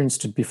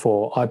experienced it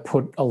before, I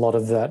put a lot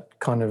of that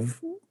kind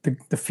of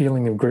the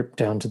feeling of grip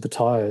down to the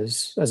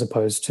tires as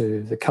opposed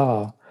to the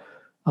car.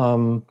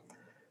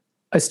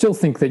 I still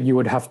think that you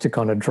would have to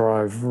kind of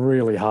drive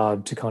really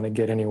hard to kind of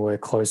get anywhere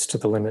close to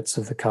the limits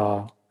of the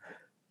car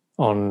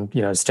on,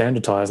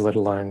 standard tires, let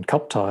alone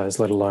cup tires,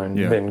 let alone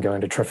then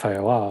going to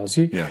Trofeo R's.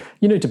 You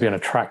need to be on a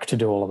track to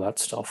do all of that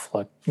stuff.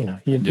 Like,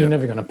 you're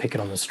never going to pick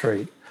it on the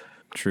street.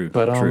 True.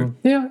 But true.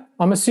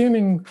 I'm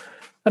assuming,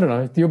 I don't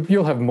know,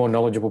 you'll have more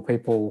knowledgeable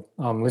people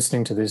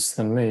listening to this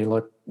than me.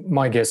 Like,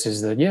 my guess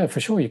is that,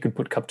 for sure you could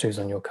put Cup 2s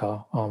on your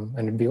car and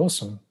it'd be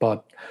awesome.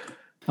 But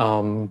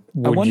would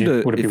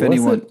it be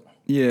worth it?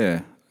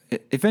 Yeah.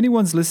 If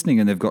anyone's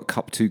listening and they've got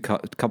Cup 2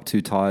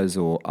 tires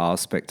or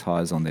R-Spec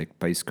tires on their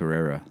base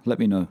Carrera, let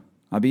me know.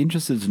 I'd be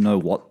interested to know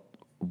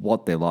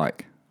what they're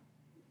like,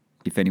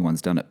 if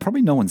anyone's done it.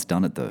 Probably no one's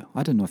done it, though.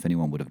 I don't know if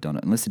anyone would have done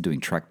it, unless they're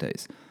doing track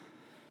days.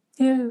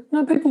 Yeah,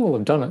 no, people will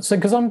have done it. So,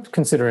 because I'm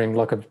considering,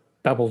 like I've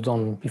babbled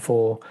on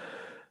before,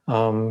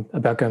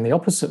 about going the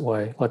opposite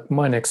way. Like,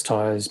 my next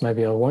tires,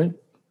 maybe I won't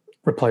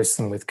replace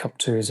them with Cup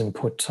 2s and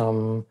put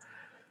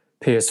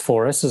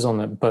PS4Ss on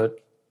it, but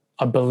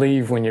I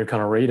believe when you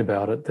kind of read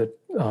about it that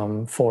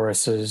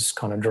 4S's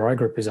kind of dry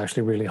grip is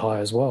actually really high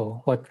as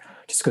well. Like,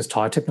 just because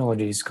tire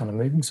technology is kind of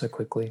moving so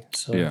quickly.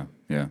 So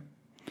yeah.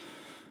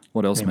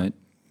 What else, mate?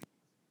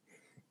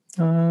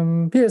 So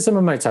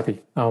my mate's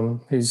happy.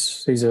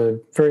 He's a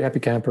very happy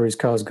camper. His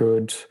car's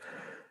good.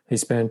 He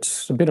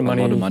spent a bit of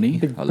money. A lot of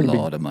money? A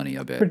lot of money,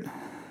 I bet.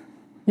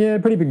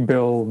 Pretty big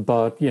bill,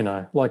 but,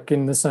 like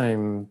in the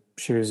same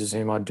shoes as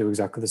him, I'd do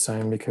exactly the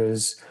same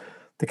because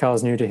the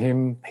car's new to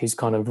him. He's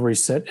kind of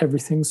reset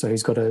everything. So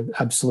he's got an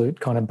absolute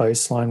kind of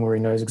baseline where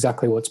he knows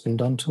exactly what's been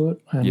done to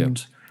it.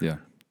 And,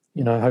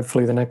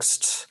 hopefully the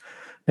next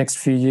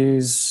few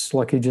years,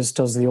 like he just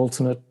does the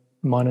alternate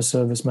minor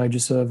service, major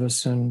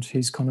service, and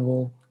he's kind of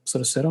all sort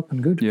of set up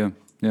and good. Yeah,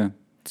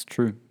 it's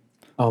true.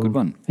 Good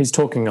one. He's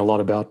talking a lot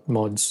about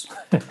mods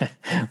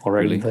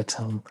already. Really? But,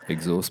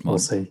 exhaust mod. We'll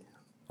see.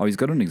 Oh, he's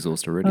got an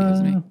exhaust already,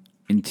 hasn't he?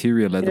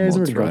 Interior leather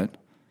mods, right?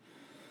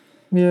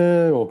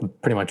 Yeah, or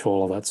pretty much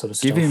all of that sort of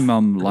stuff. Give him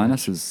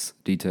Linus's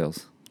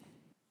details.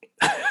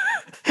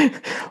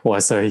 Why?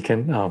 So he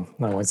can... no,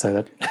 I won't say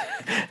that.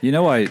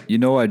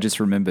 I just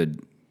remembered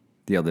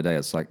the other day.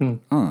 It's like,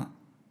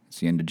 it's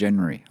the end of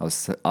January. I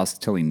was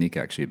telling Nick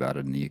actually about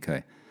it in the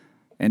UK.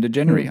 End of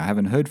January. I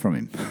haven't heard from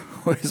him.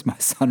 Where's my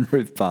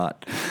sunroof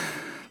part?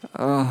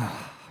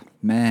 Oh,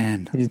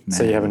 man.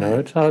 So you haven't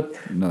heard?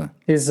 No.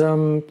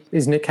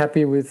 Is Nick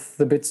happy with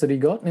the bits that he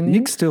got in the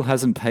Nick end? still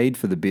hasn't paid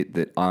for the bit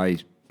that I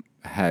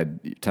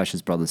had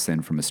Tasha's brother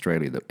send from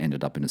Australia that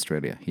ended up in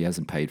Australia. He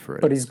hasn't paid for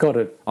it. But he's got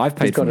it. I've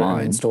paid for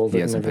mine. Installed he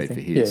hasn't paid for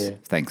his. Yeah.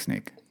 Thanks,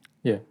 Nick.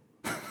 Yeah.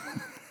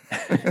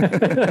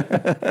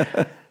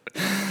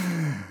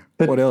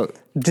 What else?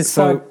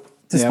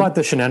 Despite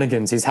the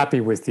shenanigans, he's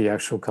happy with the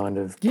actual kind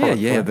of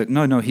product. But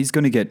no, Nick's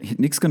going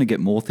to get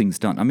more things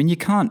done. I mean, you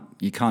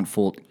can't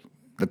fault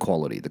the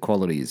quality. The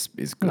quality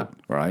is good,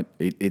 right?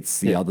 It's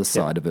the other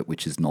side of it,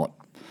 which is not.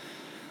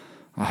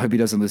 I hope he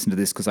doesn't listen to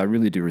this because I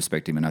really do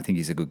respect him and I think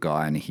he's a good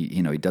guy and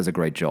he does a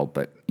great job.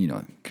 But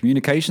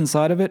communication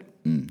side of it,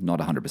 not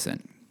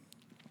 100%.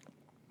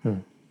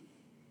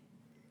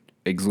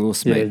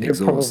 Exhaust, mate.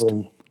 Exhaust.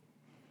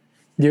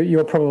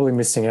 You're probably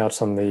missing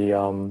out on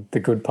the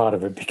good part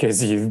of it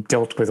because you've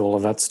dealt with all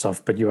of that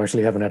stuff, but you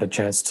actually haven't had a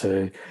chance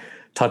to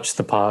touch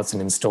the parts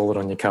and install it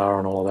on your car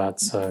and all of that.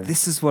 So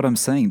this is what I'm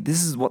saying.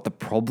 This is what the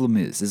problem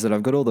is that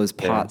I've got all those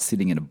parts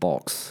sitting in a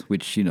box,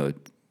 which,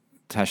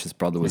 Tasha's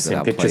brother was at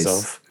our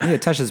place. Yeah,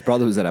 Tasha's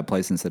brother was at our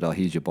place and said, "Oh,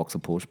 here's your box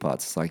of Porsche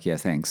parts." It's like, yeah,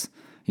 thanks.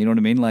 You know what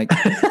I mean? Like,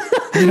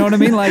 you know what I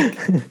mean? Like,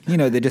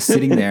 they're just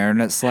sitting there and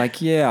it's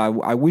like, yeah,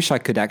 I wish I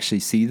could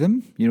actually see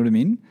them. You know what I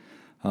mean?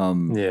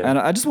 And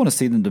I just want to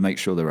see them to make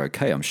sure they're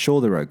okay. I'm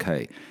sure they're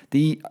okay.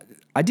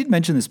 I did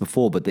mention this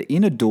before, but the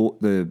inner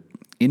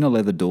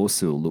leather door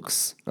sill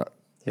looks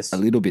a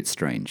little bit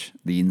strange,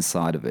 the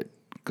inside of it,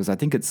 because I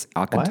think it's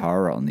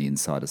Alcantara on the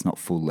inside. It's not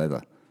full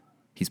leather.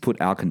 He's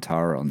put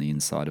Alcantara on the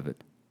inside of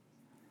it.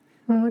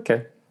 Oh,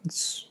 okay.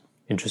 It's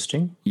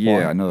interesting. Yeah,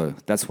 Why? I know.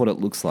 That's what it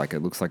looks like. It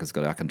looks like it's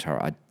got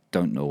Alcantara. I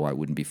don't know why it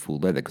wouldn't be full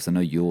leather, because I know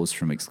yours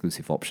from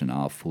Exclusive Option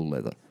are full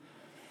leather.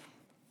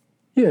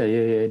 Yeah,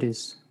 it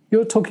is.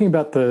 You're talking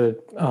about the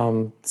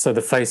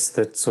face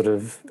that sort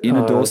of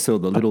inner door sill,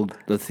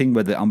 the thing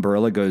where the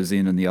umbrella goes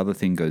in and the other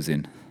thing goes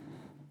in.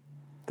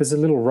 There's a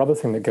little rubber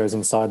thing that goes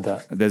inside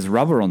that. There's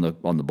rubber on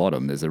the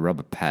bottom. There's a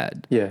rubber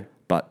pad. Yeah,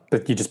 but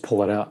you just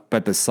pull it out.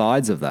 But the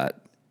sides of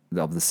that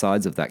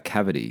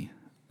cavity,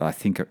 I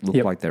think look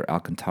like they're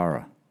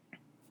Alcantara.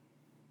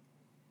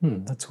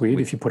 That's weird.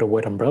 If you put a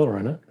wet umbrella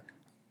in it.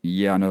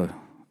 Yeah, I know.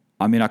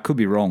 I mean, I could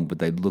be wrong, but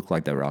they look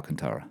like they were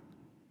Alcantara.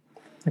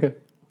 Okay.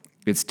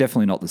 It's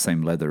definitely not the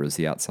same leather as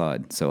the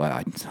outside, so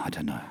I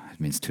don't know. I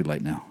mean, it's too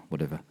late now.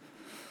 Whatever.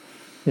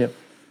 Yep.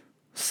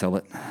 Sell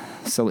it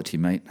to you,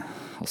 mate.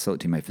 I'll sell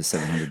it to you, mate, for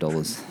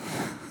 $700.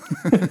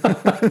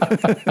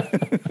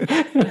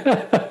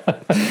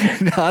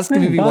 Ask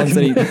him if he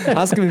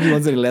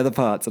wants any leather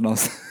parts, and I'll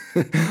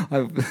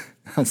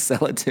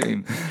sell it to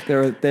him.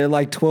 They're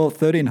like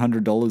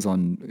 $1,300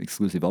 on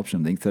exclusive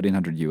option. I think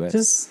 $1,300 US.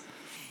 Just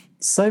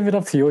save it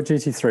up for your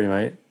GT3,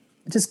 mate.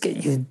 Just get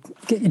your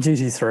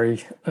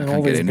GT3 and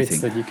all these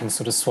bits that you can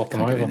sort of swap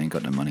them over. Anything,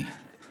 got no money.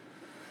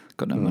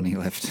 Got no money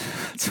left.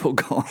 It's all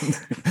gone.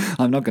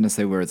 I'm not going to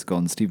say where it's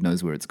gone. Steve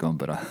knows where it's gone,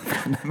 but I've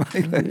got no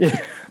money left.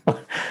 Yeah.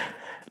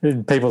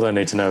 People don't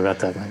need to know about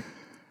that, mate.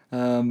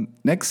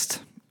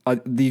 Next,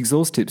 the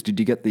exhaust tips. Did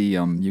you get the?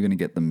 You're going to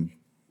get them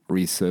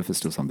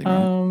resurfaced or something,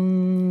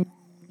 right?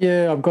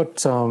 Yeah, I've got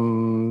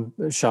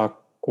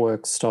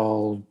Sharkworks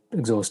style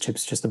exhaust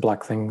tips, just the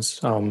black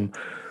things.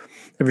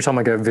 Every time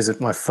I go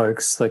visit my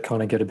folks, they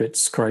kind of get a bit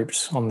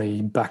scraped on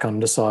the back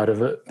underside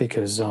of it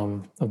because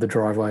of the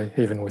driveway,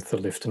 even with the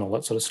lift and all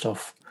that sort of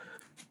stuff.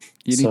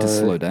 You need to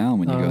slow down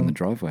when you go in the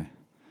driveway.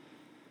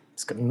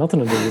 It's got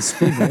nothing to do with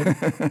speed, mate.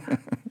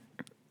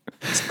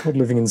 It's called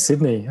living in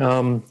Sydney.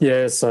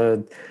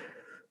 So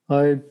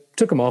I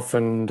took them off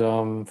and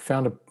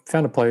found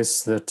a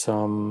place that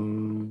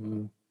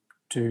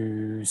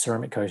do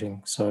ceramic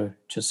coating. So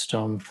just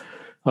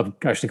I've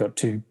actually got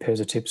 2 pairs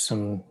of tips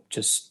and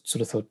just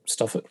sort of thought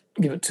stuff it,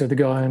 give it to the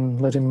guy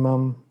and let him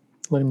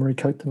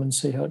recoat them and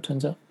see how it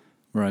turns out.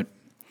 Right.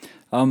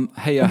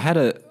 Hey, I had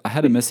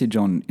a message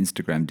on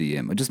Instagram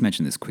DM. I just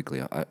mentioned this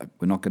quickly.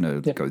 We're not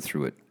going to go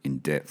through it in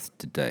depth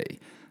today,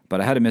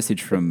 but I had a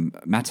message from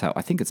Matau.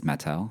 I think it's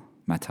Matau.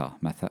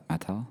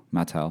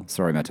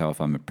 Sorry, Matau, if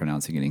I'm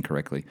pronouncing it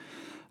incorrectly.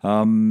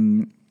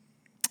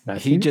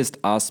 He just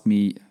asked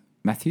me,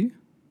 Matthew?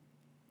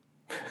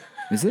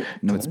 Is it?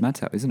 No, it's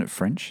Matau. Isn't it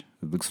French?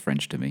 It looks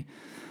French to me.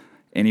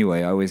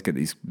 Anyway, I always get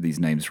these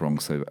names wrong,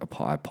 so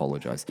I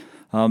apologize.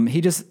 He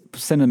just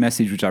sent a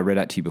message, which I read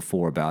out to you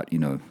before, about,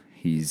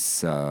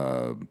 he's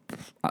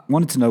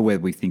wanted to know where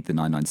we think the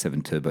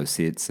 997 Turbo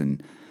sits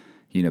and,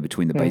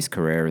 between the base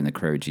Carrera and the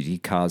Carrera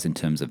GT cars in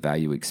terms of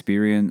value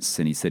experience.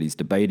 And he said he's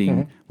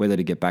debating whether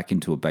to get back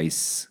into a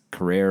base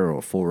Carrera or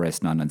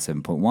 4S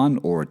 997.1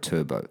 or a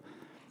turbo.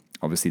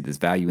 Obviously, there's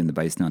value in the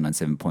base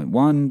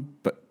 997.1,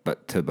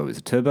 but turbo is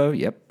a turbo.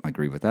 Yep, I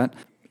agree with that.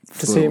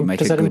 Does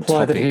that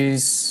imply that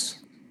he's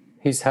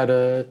had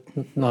a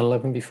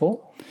 911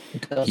 before?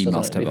 He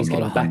must have. I'm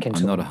not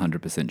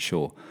 100%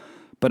 sure.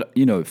 But,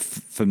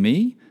 for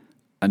me,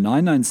 a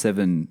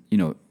 997,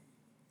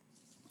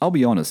 I'll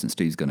be honest, and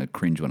Steve's going to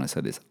cringe when I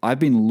say this. I've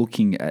been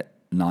looking at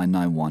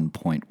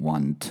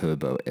 991.1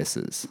 Turbo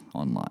S's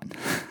online.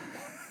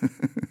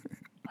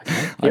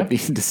 Okay. I've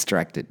been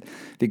distracted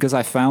because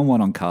I found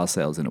one on car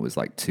sales and it was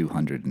like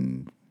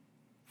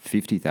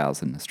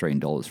 250,000 Australian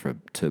dollars for a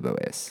Turbo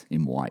S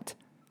in white.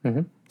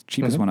 Mm-hmm.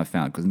 Cheapest one I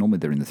found, because normally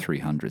they're in the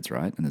 300s,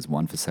 right? And there's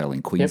one for sale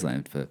in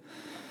Queensland for,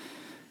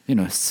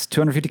 it's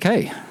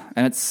 250K,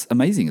 and it's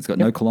amazing. It's got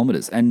no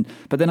kilometers.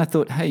 But then I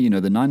thought, hey,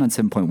 the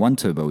 997.1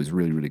 turbo is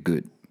really, really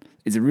good.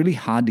 Is it really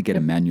hard to get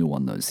a manual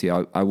on those? See,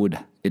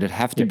 it'd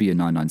have to be a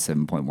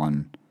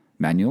 997.1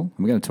 manual. And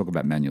we're going to talk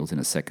about manuals in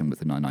a second with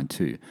the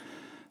 992.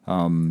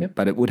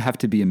 But it would have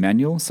to be a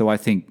manual. So I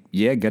think,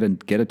 get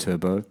a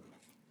turbo,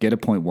 get a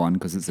 0.1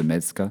 because it's a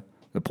Mezca.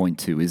 The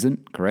 0.2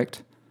 isn't,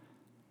 correct?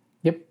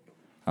 Yep.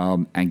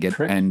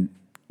 And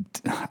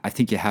I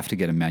think you have to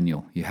get a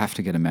manual. You have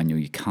to get a manual.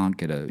 You can't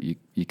get the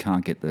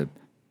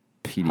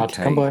PDK. Hard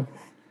to come by.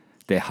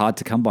 They're hard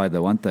to come by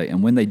though, aren't they?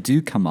 And when they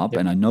do come up,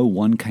 and I know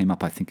one came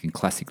up, I think, in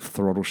Classic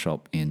Throttle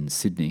Shop in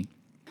Sydney,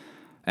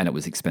 and it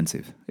was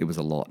expensive. It was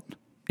a lot.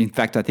 In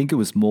fact, I think it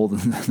was more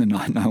than the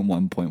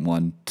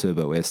 991.1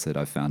 Turbo S that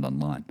I found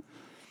online.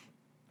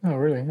 Oh,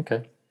 really?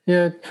 Okay.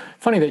 Yeah,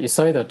 funny that you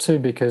say that too,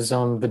 because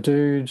the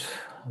dude,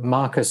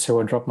 Marcus, who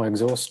I dropped my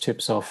exhaust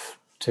tips off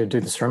to do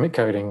the ceramic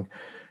coating,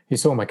 he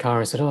saw my car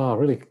and said, oh,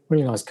 really,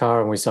 really nice car.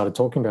 And we started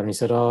talking about it. And he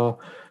said, oh,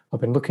 I've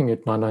been looking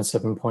at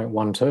 997.1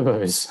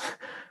 turbos.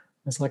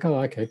 It's like, oh,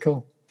 okay,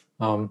 cool.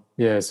 So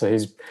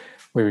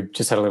we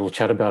just had a little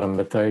chat about them,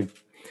 but the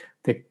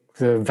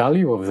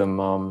value of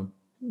them,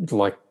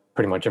 like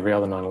pretty much every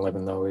other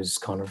 911 though, is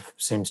kind of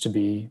seems to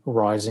be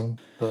rising.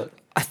 But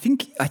I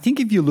think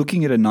if you're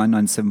looking at a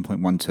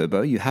 997.1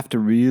 turbo, you have to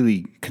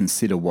really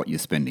consider what you're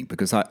spending,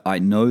 because I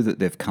know that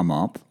they've come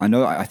up.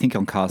 I think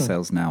on car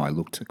sales now, I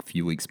looked a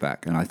few weeks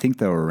back, and I think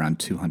they were around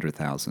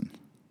 200,000.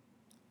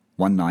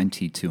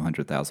 190,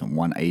 200,000,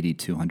 180,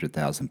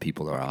 200,000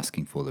 people are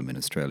asking for them in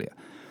Australia.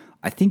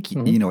 I think,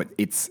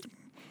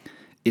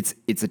 it's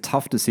a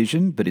tough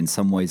decision, but in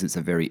some ways it's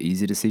a very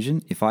easy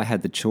decision. If I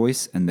had the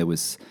choice and there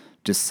was,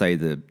 just say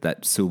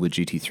that silver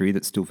GT3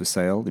 that's still for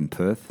sale in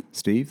Perth,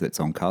 Steve, that's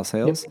on car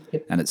sales,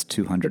 and it's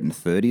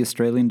 230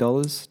 Australian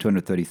dollars,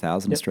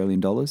 230,000 Australian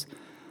dollars,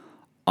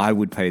 I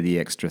would pay the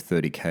extra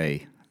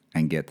 30K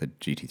and get the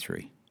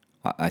GT3.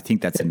 I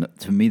think that's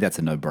to me that's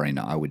a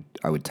no-brainer. I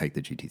would take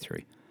the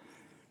GT3.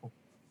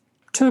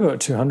 Turbo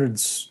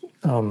 200s,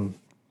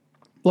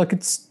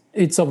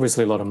 it's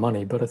obviously a lot of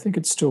money, but I think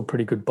it's still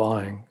pretty good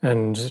buying.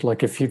 And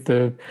like if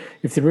the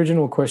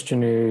original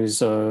question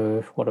is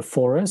what a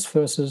 4S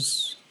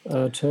versus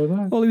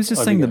turbo, Well, he was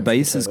just I'd be saying the going for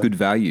base is turbo. good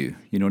value.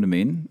 You know what I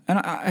mean? And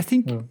I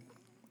think,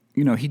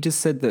 he just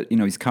said that,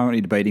 he's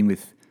currently debating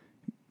with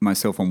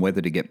myself on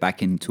whether to get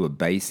back into a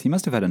base. He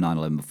must have had a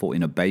 911 before,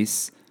 in a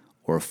base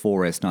or a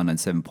 4S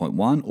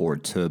 997.1 or a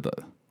turbo.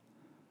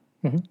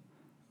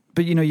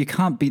 But, you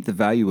can't beat the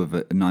value of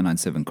a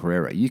 997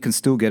 Carrera. You can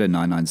still get a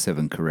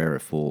 997 Carrera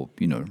for,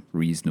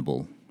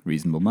 reasonable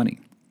money.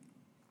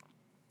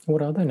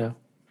 What are they now?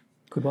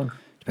 Good one.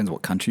 Depends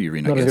what country you're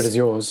in, Not I as guess. good as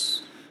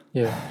yours.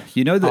 Yeah.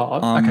 You know that...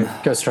 Okay,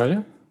 go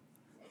Australia.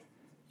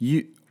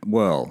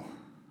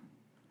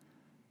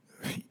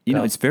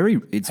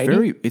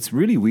 It's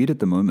really weird at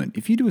the moment.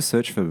 If you do a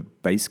search for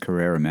base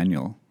Carrera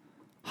manual,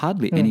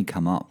 hardly any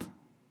come up.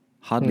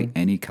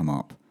 Any come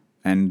up.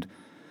 And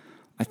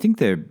I think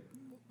they're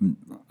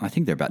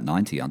about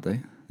 90, aren't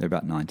they? They're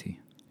about 90.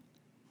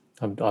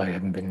 I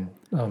haven't been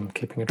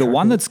keeping a track. The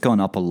one of it. that's gone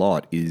up a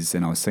lot is,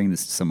 and I was saying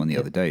this to someone the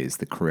other day, is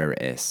the Carrera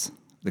S.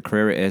 The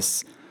Carrera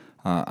S,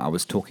 I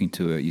used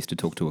to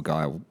talk to a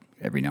guy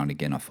every now and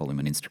again. I follow him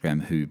on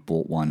Instagram, who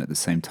bought one at the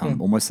same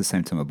time, almost the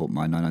same time I bought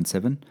my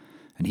 997,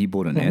 and he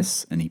bought an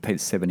S, and he paid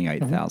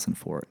 $78,000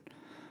 for it.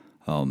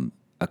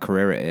 A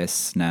Carrera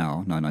S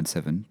now,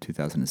 997,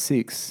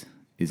 2006,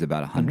 is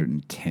about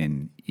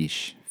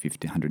 110-ish,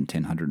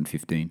 110,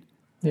 115.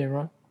 Yeah,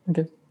 right.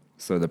 Okay.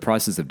 So the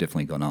prices have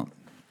definitely gone up.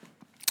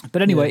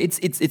 But anyway,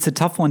 it's a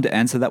tough one to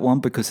answer, that one,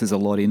 because there's a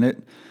lot in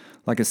it.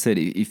 Like I said,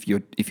 if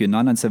you're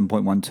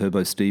 997.1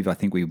 turbo, Steve, I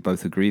think we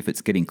both agree if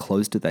it's getting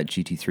close to that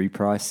GT3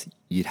 price,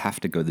 you'd have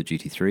to go the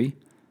GT3.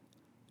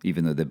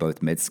 Even though they're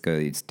both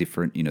Mezger, it's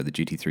different. The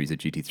GT3 is a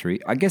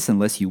GT3. I guess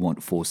unless you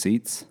want 4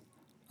 seats,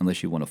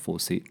 unless you want a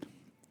 4-seat.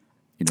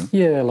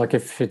 Yeah, like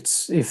if the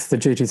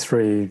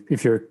GT3,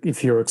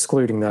 if you're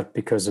excluding that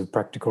because of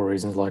practical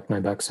reasons like no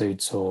back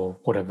seats or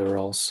whatever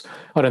else,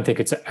 I don't think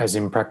it's as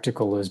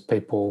impractical as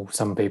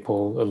some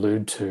people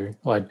allude to.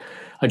 I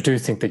do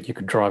think that you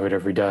could drive it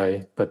every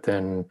day, but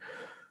then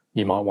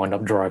you might wind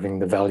up driving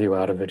the value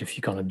out of it if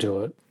you're going to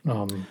do it.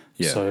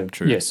 So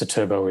true. yes, a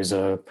turbo is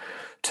a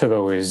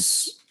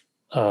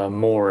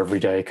more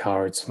everyday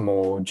car. It's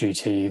more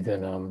GT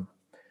than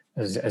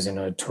as in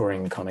a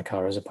touring kind of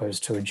car, as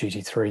opposed to a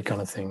GT3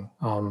 kind of thing.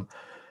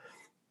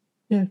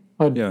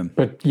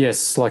 But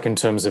yes, like in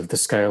terms of the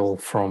scale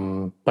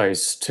from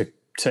base to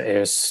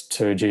S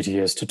to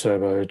GTS to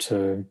turbo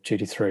to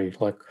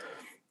GT3, like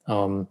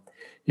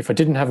if I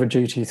didn't have a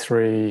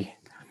GT3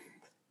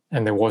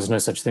 and there was no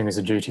such thing as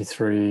a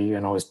GT3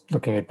 and I was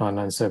looking at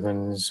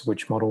 997s,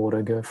 which model would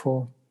I go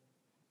for?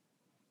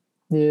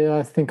 Yeah,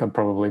 I think I'd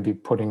probably be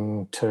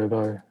putting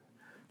turbo.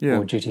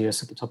 Or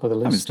GTS at the top of the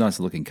list. It's a nice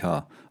looking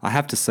car. I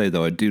have to say,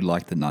 though, I do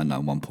like the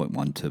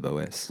 991.1 Turbo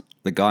S.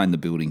 The guy in the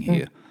building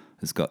here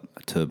has got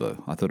a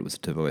turbo. I thought it was a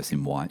Turbo S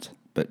in white,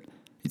 but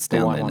it's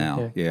down there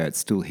now. Yeah, it's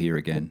still here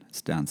again.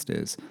 It's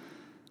downstairs.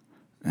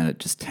 And it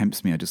just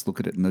tempts me. I just look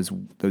at it, and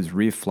those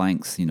rear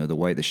flanks,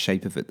 the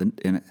shape of it,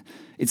 and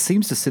it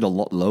seems to sit a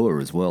lot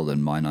lower as well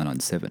than my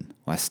 997.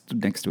 I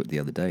stood next to it the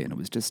other day, and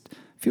it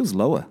feels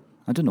lower.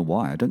 I don't know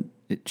why.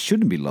 It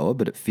shouldn't be lower,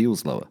 but it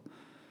feels lower.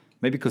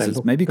 Maybe because it's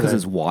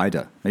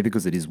wider. Maybe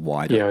because it is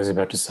wider. Yeah, I was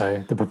about to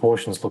say the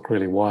proportions look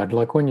really wide.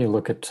 Like when you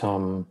look at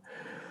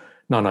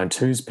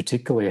 992s,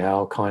 particularly,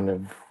 how kind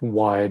of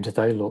wide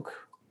they look.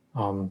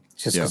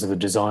 Just because of the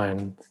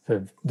design,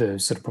 the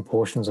sort of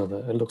proportions of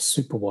it. It looks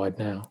super wide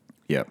now.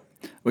 Yeah,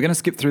 we're going to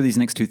skip through these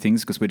next two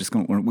things because we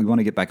want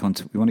to get back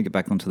onto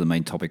the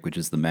main topic, which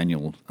is the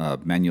manual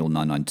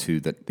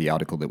 992, that the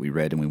article that we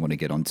read, and we want to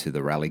get onto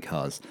the rally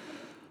cars.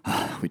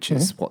 Which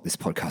is what this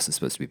podcast is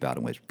supposed to be about,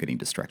 and we're getting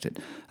distracted.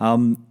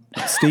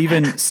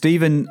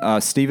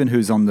 Stephen,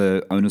 who's on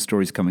the Owner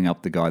Stories coming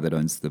up, the guy that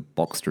owns the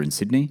Boxster in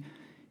Sydney,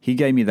 he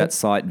gave me that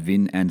site,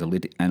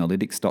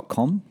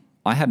 vinanalytics.com.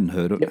 I hadn't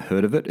heard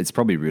of it. It's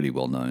probably really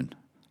well known.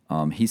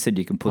 He said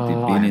you can put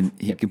the VIN in.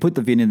 You can put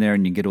the VIN in there,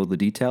 and you get all the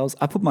details.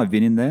 I put my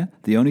VIN in there.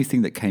 The only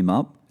thing that came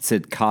up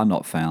said car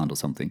not found or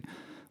something,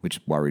 which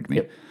worried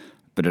me.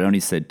 But it only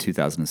said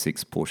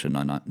 2006 Porsche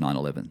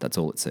 911. That's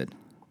all it said.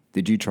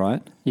 Did you try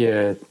it?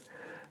 Yeah,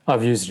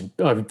 I've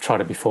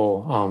tried it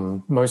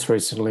before. Most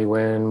recently,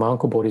 when my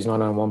uncle bought his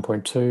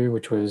 991.2,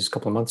 which was a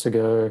couple of months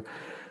ago,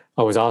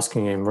 I was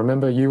asking him,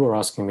 remember you were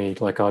asking me,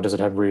 like, does it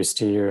have rear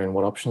steer and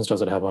what options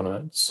does it have on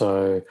it?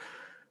 So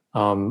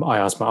I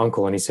asked my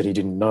uncle and he said he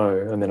didn't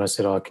know. And then I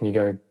said, can you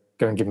go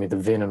and give me the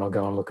VIN and I'll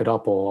go and look it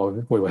up?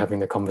 Or we were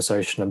having the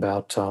conversation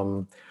about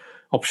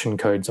option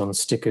codes on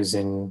stickers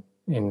in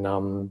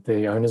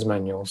the owner's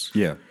manuals.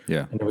 Yeah.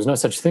 And there was no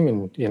such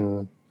thing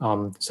in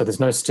so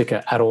there's no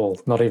sticker at all,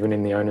 not even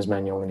in the owner's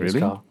manual in his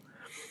car.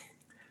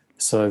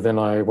 So then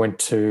I went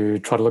to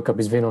try to look up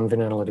his VIN on VIN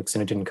Analytics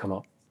and it didn't come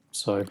up.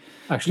 So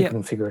I actually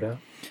couldn't figure it out.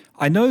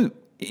 I know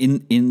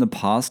in the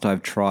past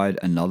I've tried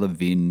another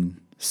VIN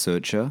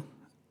searcher,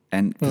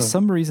 and for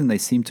some reason they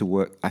seem to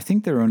work. I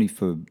think they're only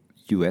for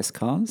US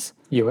cars.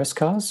 US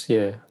cars,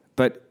 yeah.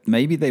 But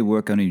maybe they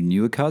work on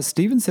newer cars.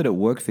 Steven said it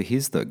worked for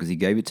his though, because he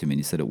gave it to me and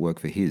he said it worked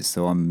for his.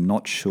 So I'm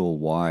not sure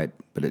why,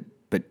 but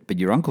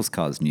your uncle's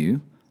car's new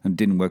and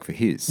didn't work for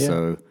his. Yeah.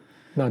 So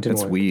No, it didn't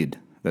that's work. weird.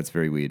 That's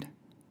very weird.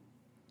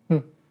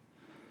 It's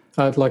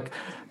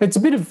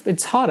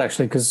hard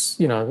actually because,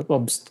 I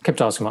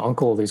kept asking my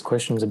uncle all these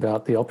questions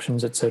about the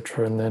options,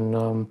 etc. And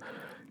then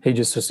he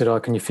just said, "Oh,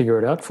 can you figure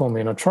it out for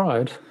me?" And I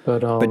tried,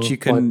 but you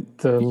can-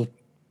 the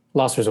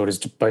last resort is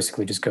to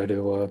basically just go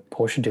to a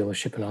Porsche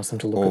dealership and ask them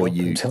to look Or it up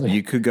and tell you.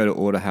 you could go to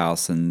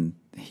Autohouse and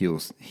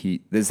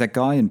there's that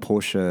guy in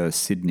Porsche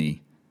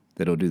Sydney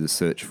that'll do the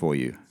search for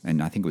you.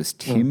 And I think it was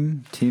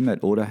Tim. Tim at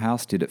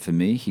Autohouse did it for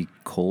me. He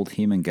called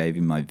him and gave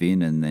him my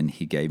VIN, and then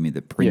he gave me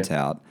the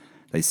printout.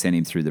 They sent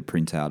him through the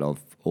printout of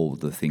all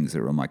the things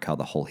that were on my car,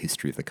 the whole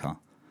history of the car.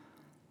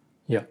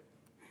 Yeah.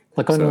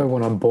 I know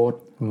when I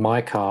bought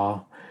my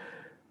car,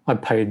 I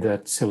paid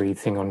that silly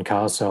thing on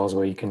car sales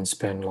where you can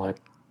spend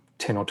like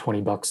 $10 or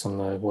 $20 on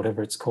the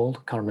whatever it's called.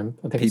 I can't remember.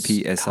 I think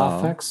PPSR. it's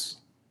Carfax,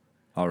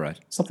 All right.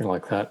 something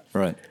like that.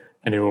 Right.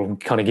 And it will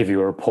kind of give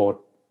you a report.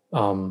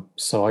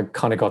 So I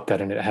kind of got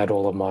that and it had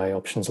all of my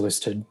options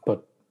listed,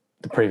 but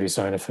the previous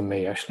owner for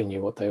me actually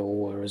knew what they all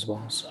were as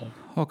well. So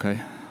Okay.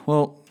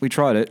 Well, we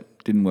tried it.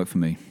 Didn't work for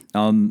me.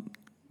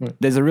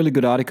 There's a really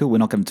good article. We're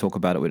not going to talk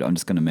about it. I'm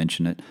just going to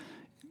mention it.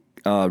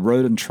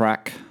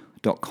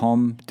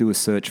 Roadandtrack.com. Do a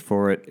search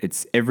for it.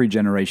 It's every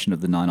generation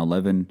of the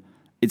 911.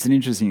 It's an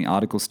interesting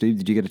article, Steve.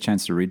 Did you get a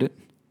chance to read it?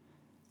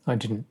 I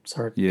didn't.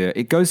 Sorry. Yeah,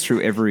 it goes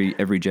through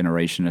every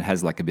generation. It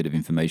has like a bit of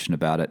information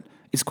about it.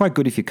 It's quite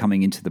good if you're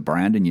coming into the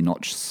brand and you're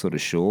not sort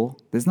of sure.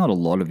 There's not a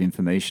lot of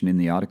information in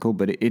the article,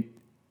 but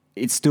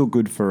it's still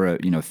good for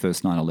a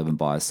first 911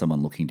 buyer,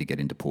 someone looking to get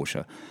into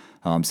Porsche.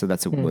 So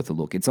that's worth a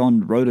look. It's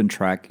on Road and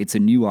Track. It's a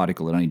new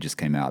article. It only just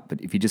came out, but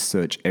if you just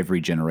search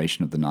every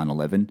generation of the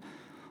 911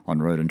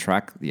 on Road and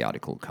Track, the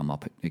article will come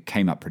up. It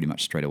came up pretty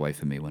much straight away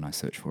for me when I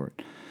searched for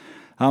it.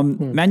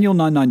 Manual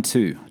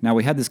 992. Now,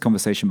 we had this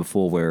conversation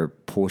before where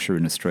Porsche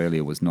in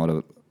Australia was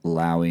not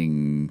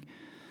allowing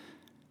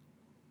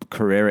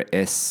Carrera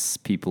S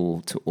people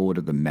to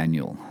order the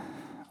manual.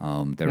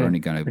 They're only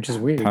going to, which is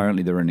weird.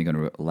 Apparently, they're only going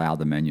to allow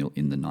the manual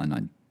in the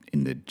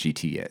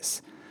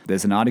GTS.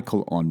 There's an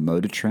article on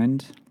Motor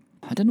Trend.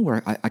 I don't know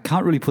where I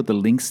can't really put the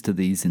links to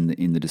these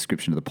in the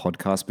description of the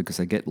podcast because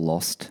they get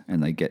lost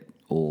and they get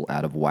all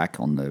out of whack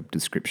on the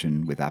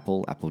description with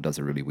Apple. Apple does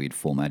a really weird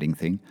formatting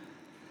thing.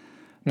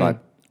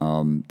 But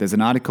there's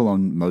an article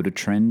on Motor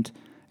Trend,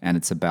 and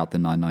it's about the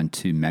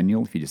 992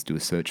 manual. If you just do a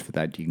search for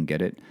that, you can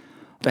get it.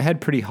 They had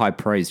pretty high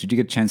praise. Did you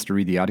get a chance to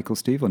read the article,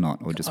 Steve, or not?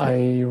 Or just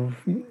I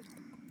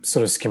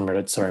sort of skimmed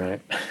it. Sorry, mate.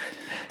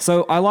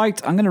 So I'm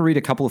going to read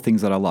a couple of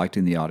things that I liked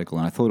in the article,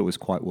 and I thought it was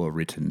quite well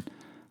written.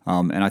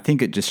 And I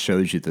think it just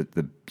shows you that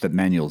the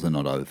manuals are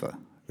not over.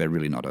 They're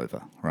really not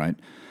over, right?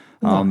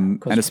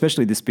 And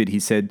especially this bit, he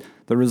said,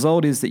 the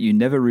result is that you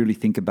never really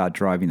think about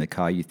driving the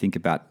car. You think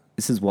about,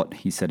 this is what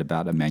he said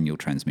about a manual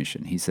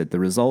transmission. He said, the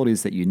result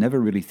is that you never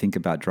really think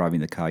about driving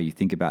the car. You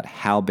think about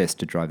how best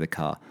to drive the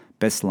car.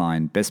 Best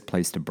line, best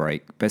place to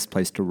brake, best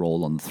place to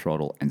roll on the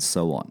throttle, and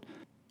so on.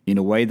 In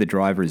a way, the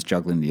driver is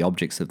juggling the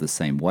objects of the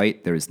same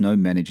weight. There is no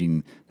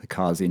managing the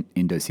car's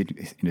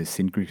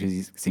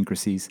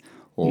idiosyncrasies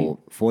or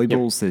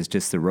foibles. There's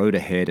just the road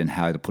ahead and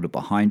how to put it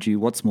behind you.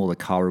 What's more, the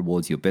car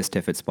rewards your best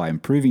efforts by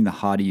improving the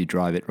harder you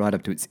drive it right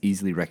up to its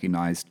easily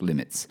recognized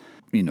limits.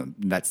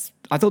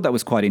 I thought that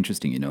was quite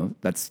interesting,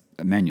 that's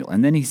a manual.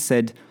 And then he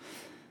said,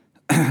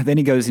 then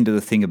he goes into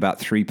the thing about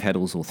 3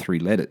 pedals or 3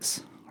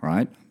 letters,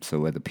 right? So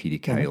whether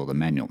PDK or the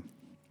manual.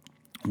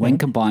 When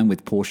combined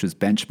with Porsche's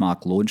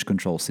benchmark launch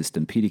control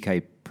system,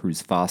 PDK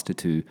proves faster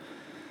to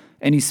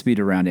any speed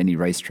around any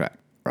racetrack,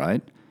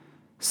 right?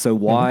 So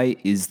why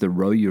is the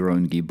row your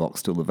own gearbox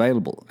still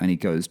available? And he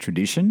goes,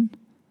 tradition,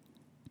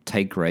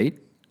 take rate,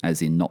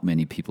 as in not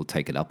many people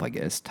take it up, I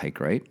guess,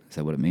 take rate, is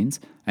that what it means?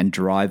 And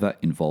driver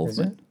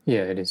involvement. Is it?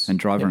 Yeah, it is. And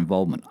driver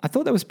involvement. I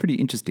thought that was pretty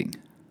interesting.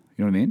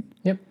 You know what I mean?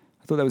 Yep.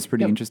 I thought that was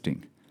pretty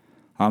interesting.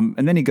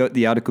 And then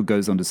the article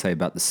goes on to say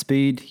about the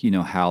speed,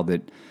 how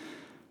that,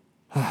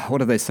 what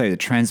do they say? The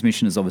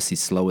transmission is obviously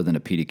slower than a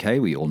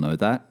PDK. We all know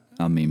that.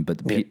 I mean,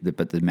 but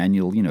the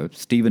manual,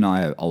 Steve and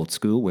I are old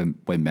school.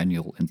 We're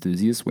manual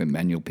enthusiasts. We're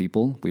manual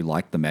people. We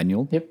like the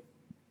manual. Yep.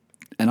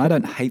 And I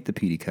don't hate the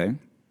PDK.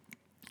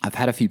 I've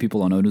had a few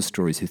people on Owner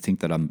Stories who think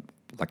that I'm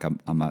a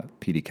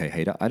PDK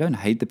hater. I don't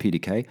hate the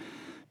PDK.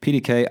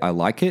 PDK, I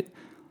like it,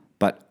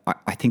 but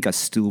I think I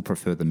still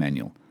prefer the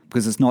manual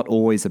because it's not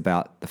always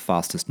about the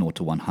fastest 0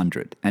 to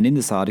 100. And in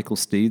this article,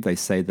 Steve, they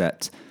say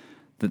that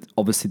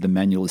obviously the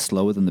manual is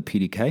slower than the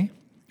PDK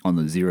on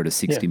the 0 to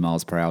 60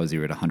 miles per hour,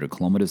 0 to 100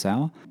 kilometers an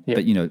hour. Yep.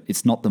 But,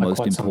 it's not the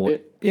most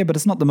important. Yeah, but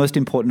it's not the most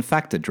important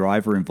factor.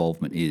 Driver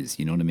involvement is,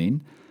 you know what I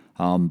mean?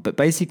 But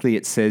basically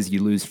it says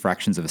you lose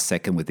fractions of a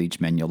second with each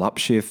manual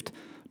upshift.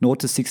 0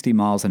 to 60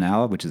 miles an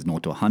hour, which is 0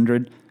 to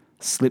 100,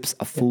 slips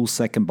a full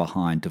second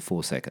behind to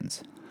 4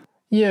 seconds.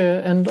 Yeah,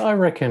 and I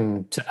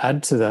reckon to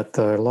add to that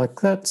though, like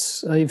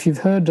that's if you've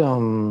heard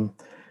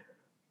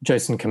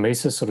Jason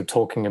Camisa sort of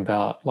talking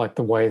about like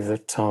the way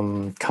that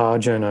car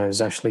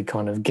journos actually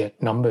kind of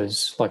get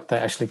numbers, like they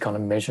actually kind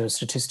of measure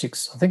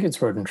statistics. I think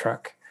it's Road and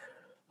Track.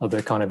 Are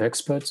they kind of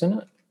experts in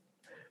it?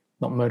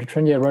 Not Motor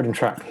Trend, yeah, Road and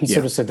Track. He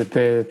sort of said that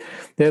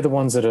they're the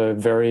ones that are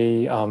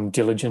very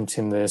diligent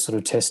in their sort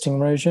of testing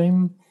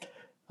regime.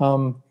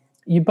 You're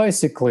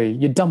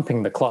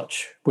dumping the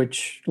clutch,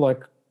 which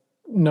like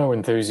no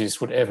enthusiast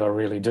would ever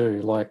really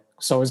do. Like,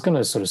 so I was going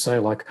to sort of say,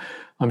 like,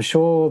 I'm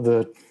sure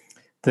that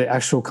the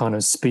actual kind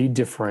of speed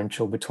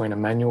differential between a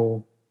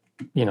manual,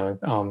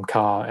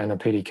 car and a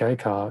PDK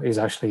car is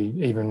actually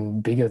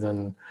even bigger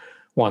than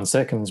 1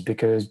 second,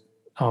 because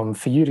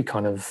for you to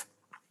kind of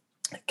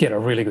get a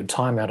really good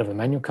time out of a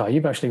manual car,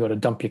 you've actually got to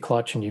dump your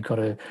clutch and you've got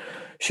to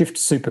shift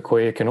super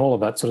quick and all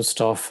of that sort of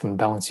stuff and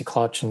balance your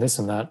clutch and this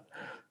and that.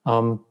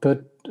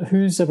 But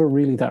who's ever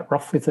really that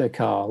rough with their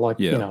car?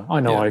 Like,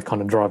 I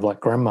kind of drive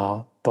like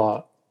grandma,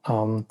 but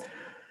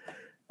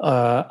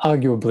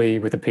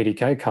arguably with a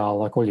PDK car,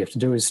 like all you have to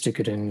do is stick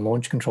it in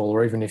launch control,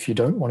 or even if you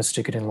don't want to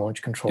stick it in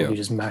launch control, you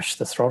just mash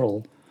the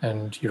throttle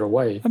and you're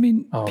away. I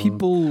mean,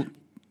 people,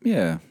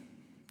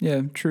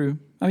 true.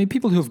 I mean,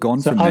 people who have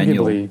gone from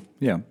manual.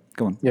 Yeah,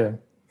 go on. Yeah.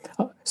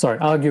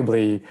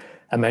 Arguably,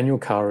 a manual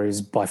car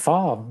is by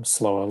far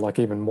slower, like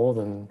even more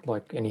than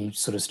like any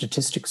sort of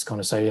statistics kind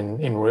of say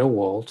in real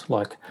world.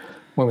 Like,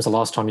 when was the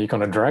last time you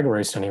kind of drag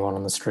raced anyone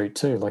on the street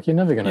too? Like, you're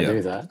never going to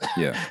do that.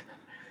 Yeah.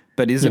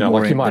 But is it more...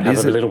 like you might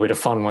have a little bit of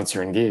fun once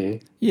you're in gear.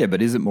 Yeah,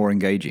 but is it more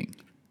engaging?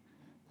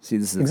 See,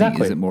 this is the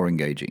thing. Is it more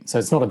engaging? So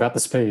it's not about the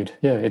speed.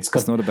 Yeah, it's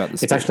not about the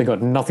speed. It's actually got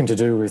nothing to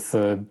do with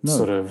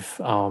sort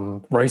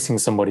of racing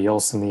somebody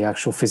else in the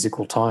actual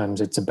physical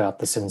times. It's about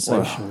the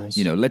sensations.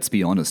 Well, let's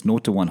be honest. 0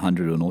 to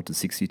 100 or 0 to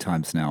 60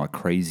 times now are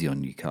crazy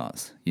on new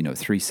cars.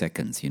 3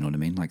 seconds. You know what I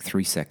mean? Like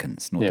 3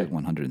 seconds. 0 to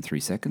 100 in 3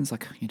 seconds.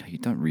 Like, you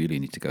don't really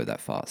need to go that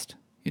fast.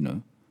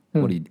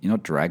 What you're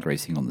not drag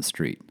racing on the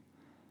street.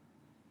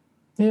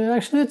 Yeah,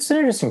 actually, it's an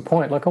interesting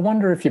point. Like, I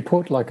wonder if you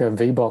put like a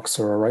V-box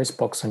or a race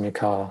box on your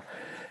car,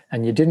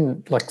 and you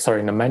didn't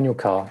in a manual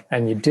car,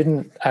 and you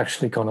didn't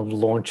actually kind of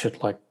launch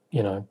it like,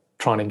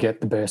 trying to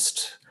get the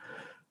best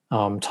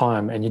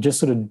time, and you just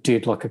sort of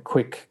did like a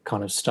quick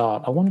kind of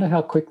start. I wonder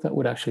how quick that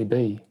would actually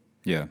be.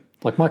 Yeah.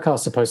 Like, my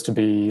car's supposed to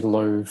be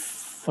low,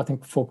 I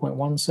think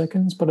 4.1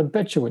 seconds, but I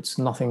bet you it's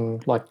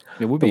nothing like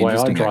the way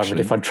I drive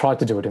it. If I tried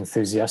to do it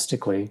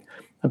enthusiastically,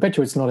 I bet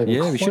you it's not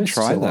even close. We should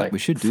try that. Like we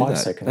should do 5 that.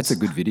 seconds. That's a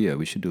good video.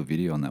 We should do a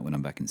video on that when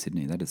I'm back in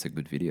Sydney. That is a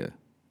good video.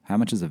 How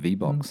much is a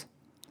V-box?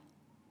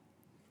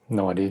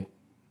 No idea.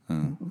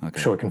 Okay. I'm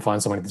sure we can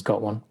find somebody that's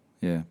got one.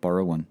 Yeah,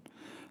 borrow one.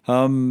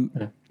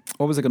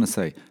 What was I going to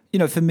say?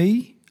 For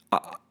me,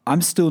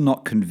 I'm still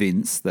not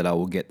convinced that I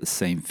will get the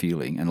same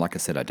feeling. And like I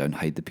said, I don't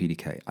hate the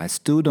PDK. I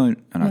still don't,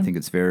 and I think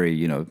it's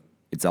very,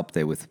 it's up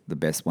there with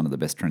one of the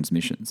best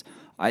transmissions.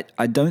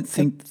 I don't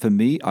think for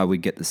me I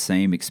would get the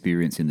same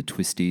experience in the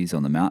twisties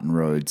on the mountain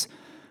roads,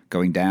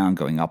 going down,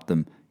 going up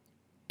them,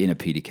 in a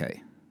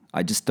PDK.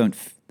 I just don't,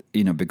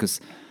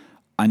 because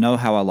I know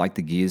how I like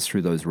the gears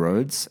through those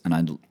roads, and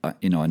I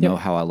know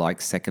how I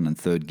like second and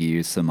third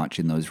gears so much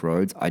in those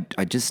roads.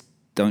 I just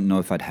don't know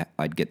if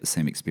I'd get the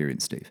same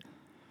experience, Steve.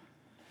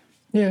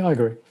 Yeah, I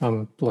agree.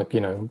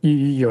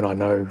 You and I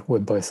know we're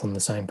both on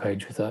the same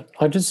page with that.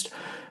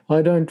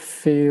 I don't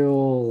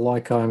feel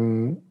like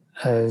I'm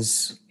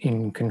as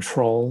in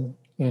control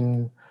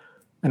in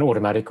an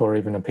automatic or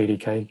even a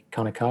PDK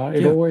kind of car.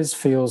 It always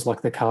feels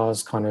like the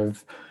car's kind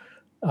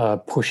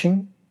of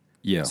pushing.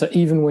 Yeah. So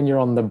even when you're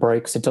on the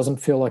brakes, it doesn't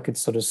feel like it's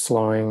sort of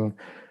slowing.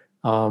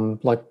 And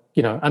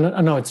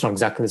I know it's not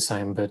exactly the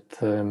same, but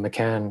the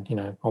Macan,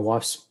 my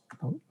wife's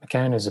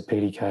Macan is a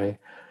PDK.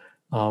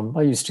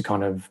 I used to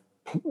kind of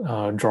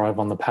drive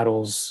on the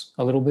paddles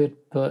a little bit,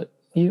 but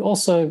you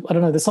also, I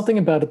don't know, there's something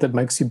about it that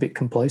makes you a bit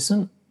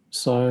complacent.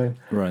 So,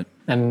 right.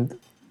 And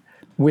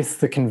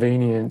with the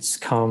convenience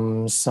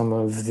comes some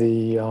of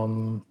the,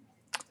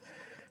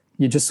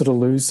 you just sort of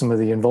lose some of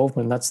the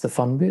involvement. That's the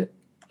fun bit.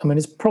 I mean,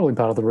 it's probably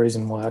part of the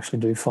reason why I actually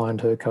do find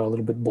her car a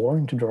little bit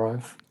boring to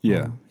drive.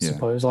 Yeah, I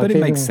suppose. But it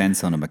makes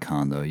sense on a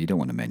Macan, though. You don't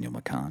want a manual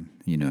Macan,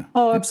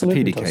 Oh,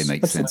 absolutely. The PDK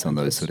makes sense on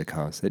those sort of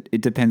cars.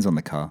 It depends on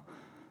the car.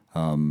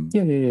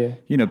 Yeah.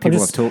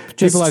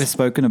 People I've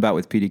spoken about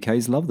with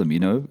PDKs love them.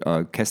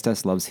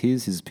 Kestas loves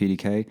his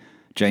PDK.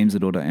 James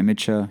at Auto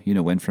Amateur,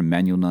 went from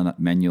manual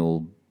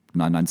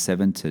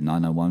 997 to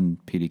 901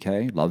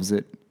 PDK. Loves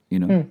it.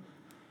 Yeah,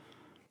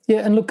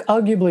 and look,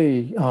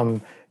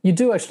 arguably, you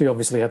do actually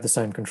obviously have the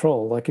same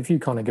control. Like if you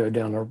kind of go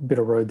down a bit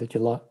of road that you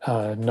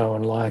know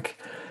and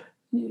like,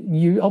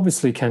 you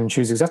obviously can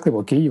choose exactly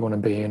what gear you want to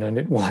be in, and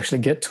it will actually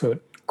get to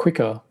it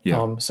quicker.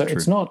 Yeah, so true.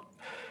 It's not.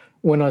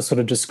 When I sort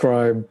of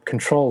describe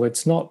control,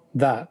 it's not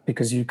that,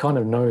 because you kind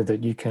of know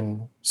that you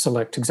can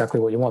select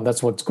exactly what you want.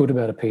 That's what's good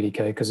about a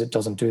PDK, because it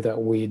doesn't do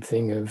that weird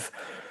thing of,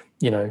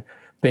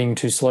 being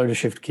too slow to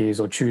shift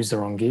gears or choose the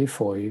wrong gear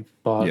for you.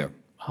 But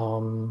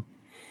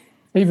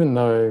even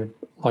though,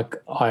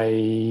 like,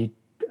 I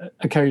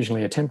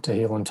occasionally attempt to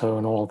heel and toe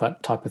and all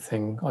that type of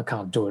thing, I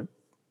can't do it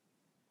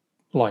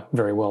like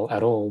very well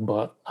at all,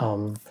 but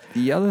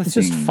The other it's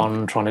thing, just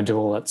fun trying to do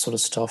all that sort of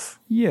stuff.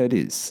 yeah, it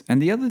is.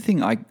 And the other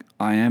thing I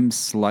am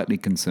slightly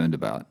concerned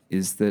about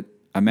is that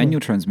a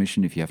manual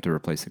transmission, if you have to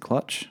replace a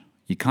clutch,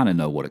 you kind of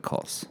know what it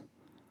costs.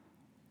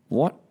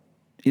 What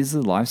is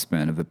the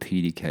lifespan of a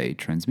PDK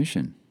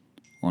transmission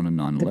on a They're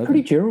 911?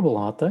 pretty durable,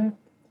 aren't they?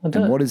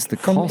 And what is the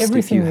from cost if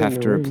everything you that have you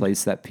to read.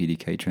 replace that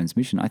PDK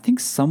transmission? I think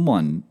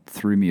someone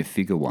threw me a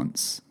figure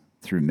once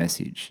through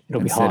message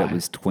It'll and be said it high.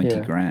 was 20 Yeah.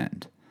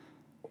 grand.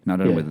 And I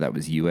don't know Yeah. whether that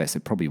was US.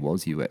 It probably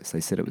was US. They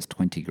said it was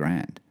 20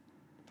 grand.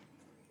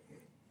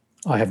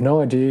 I have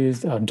no idea.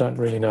 I don't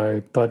really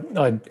know, but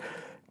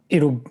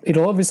it'll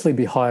obviously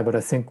be high. But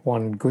I think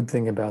one good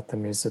thing about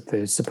them is that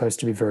they're supposed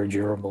to be very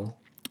durable.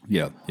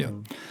 Yeah, yeah.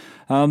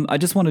 I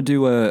just want to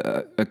do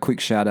a quick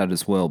shout out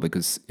as well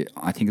because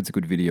I think it's a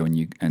good video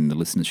and the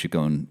listeners should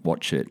go and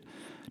watch it.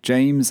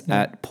 James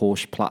at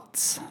Porsche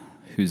Platz,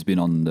 who's been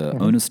on the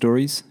owner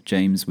stories.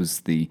 James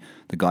was the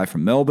guy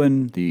from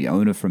Melbourne, the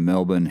owner from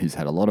Melbourne, who's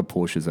had a lot of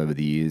Porsches over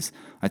the years.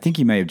 I think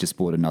he may have just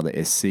bought another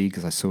SC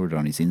because I saw it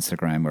on his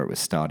Instagram where it was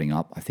starting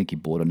up. I think he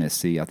bought an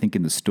SC. I think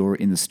in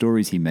the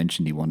stories he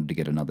mentioned he wanted to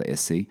get another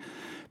SC,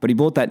 but he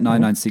bought that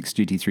 996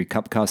 GT3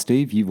 Cup car.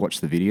 Steve, you've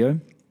watched the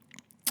video.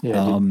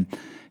 Yeah.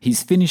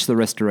 He's finished the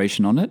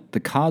restoration on it. The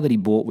car that he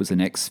bought was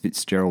an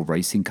ex-Fitzgerald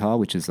racing car,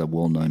 which is a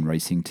well-known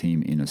racing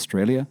team in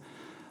Australia.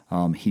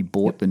 He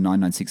bought the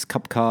 996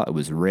 Cup car. It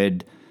was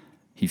red.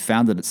 He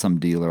found it at some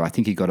dealer. I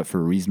think he got it for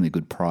a reasonably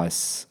good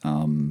price.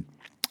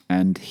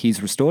 And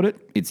he's restored it.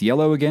 It's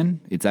yellow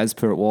again. It's as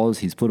per it was.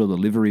 He's put all the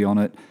livery on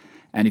it.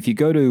 And if you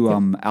go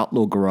to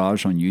Outlaw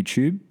Garage on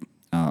YouTube,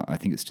 I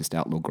think it's just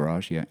Outlaw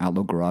Garage. Yeah,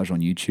 Outlaw Garage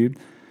on YouTube.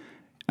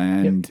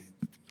 And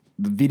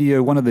the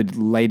video, one of the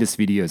latest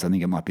videos, I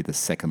think it might be the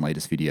second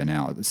latest video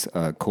now, it's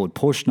called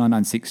Porsche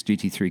 996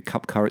 GT3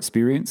 Cup Car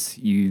Experience.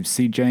 You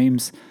see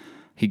James,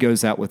 he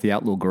goes out with the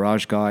Outlaw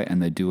Garage guy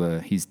and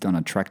he's done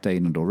a track day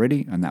in it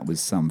already, and that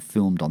was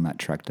filmed on that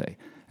track day.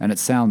 And it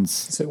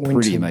sounds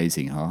pretty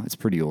amazing, huh? It's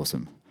pretty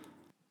awesome.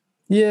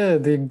 Yeah,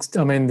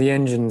 the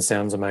engine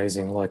sounds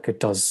amazing. Like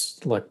it does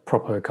like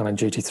proper kind of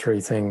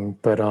GT3 thing,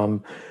 but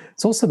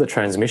it's also the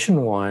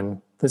transmission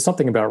whine. There's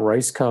something about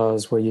race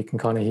cars where you can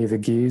kind of hear the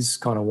gears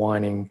kind of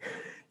whining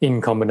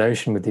in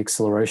combination with the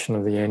acceleration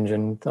of the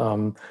engine.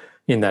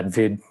 In that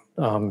vid,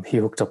 he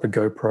hooked up a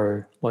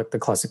GoPro, like the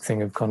classic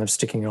thing of kind of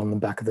sticking it on the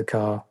back of the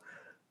car.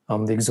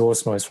 The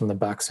exhaust noise from the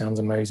back sounds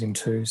amazing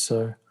too.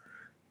 So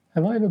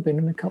have I ever been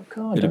in a Cup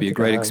car? It'll be a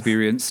great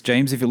experience.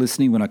 James, if you're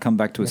listening, when I come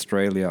back to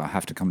Australia, I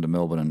have to come to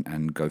Melbourne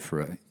and go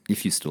for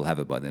if you still have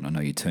it by then. I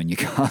know you turn your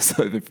cars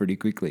over pretty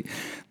quickly,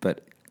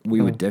 but we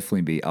would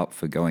definitely be up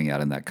for going out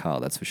in that car,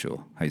 that's for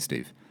sure. Hey,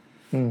 Steve.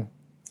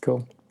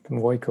 Cool.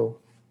 Way cool.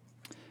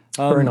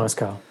 Very nice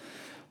car.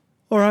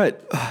 All right.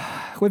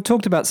 We've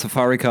talked about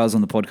safari cars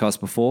on the podcast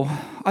before.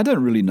 I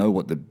don't really know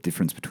what the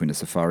difference between a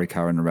safari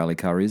car and a rally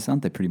car is.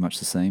 Aren't they pretty much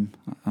the same?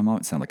 I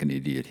might sound like an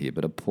idiot here,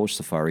 but a Porsche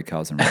safari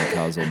cars and rally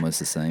cars are almost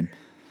the same.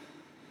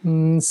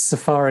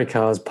 Safari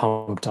cars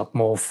pumped up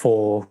more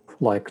for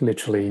like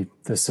literally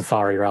the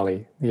safari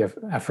rally, the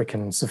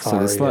African safari. So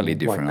they're slightly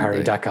different, like aren't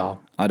they? Paris-Dakar.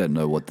 I don't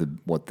know what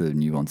the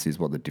nuance is,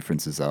 what the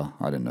differences are.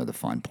 I don't know the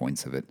fine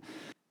points of it.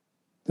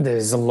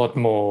 There's a lot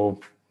more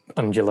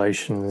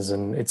undulations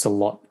and it's a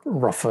lot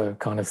rougher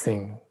kind of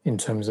thing in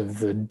terms of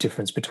the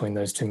difference between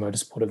those two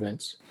motorsport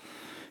events.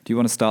 Do you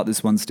want to start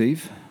this one,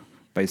 Steve,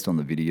 based on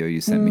the video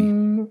you sent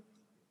me?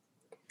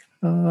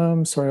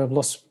 Sorry, I've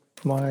lost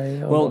my...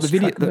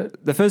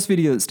 the first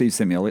video that Steve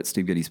sent me, I'll let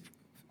Steve get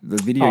the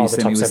video you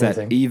sent me was that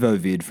Evo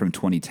vid from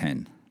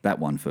 2010. That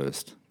one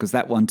first. Because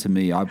that one to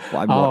me, I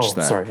watched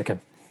that. Sorry, okay.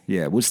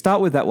 Yeah, we'll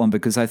start with that one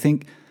because I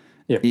think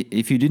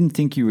if you didn't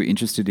think you were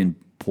interested in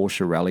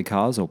Porsche rally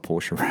cars or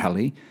Porsche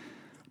rally,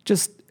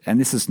 and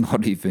this is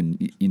not even,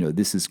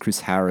 this is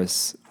Chris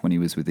Harris when he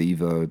was with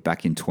Evo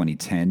back in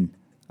 2010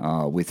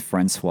 with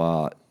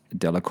Francois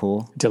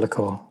Delacour.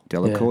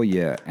 Delacour,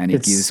 yeah. And he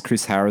gives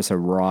Chris Harris a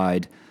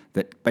ride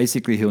that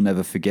basically he'll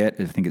never forget.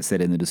 I think it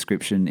said in the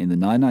description, in the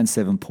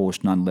 997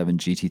 Porsche 911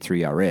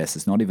 GT3 RS,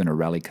 it's not even a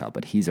rally car,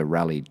 but he's a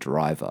rally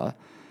driver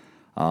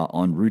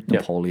on Route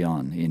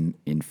Napoleon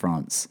in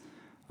France.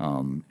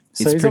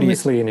 So he's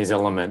obviously in his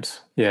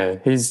element. Yeah,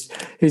 he's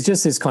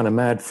just this kind of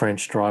mad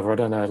French driver. I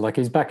don't know, like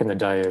he's back in the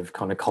day of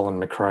kind of Colin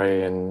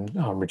McRae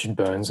and Richard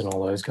Burns and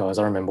all those guys.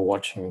 I remember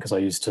watching because I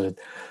used to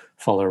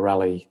follow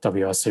rally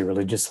WRC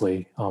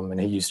religiously, and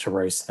he used to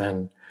race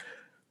then.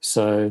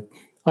 So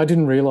I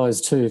didn't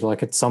realize too,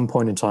 like at some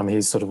point in time,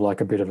 he's sort of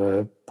like a bit of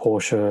a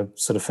Porsche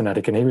sort of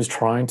fanatic, and he was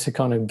trying to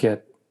kind of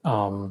get,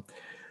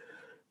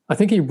 I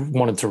think he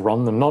wanted to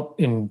run them, not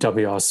in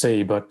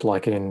WRC, but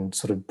like in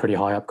sort of pretty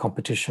high up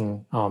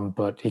competition,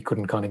 but he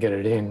couldn't kind of get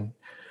it in.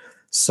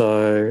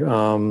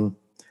 So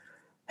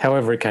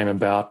however it came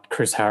about,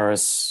 Chris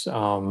Harris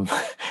got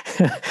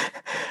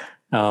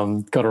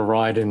a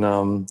ride in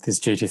this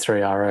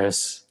GT3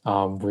 RS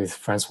with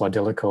Francois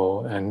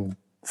Delacour, and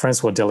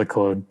Francois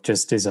Delacour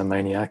just is a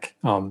maniac.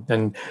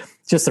 And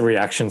just the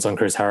reactions on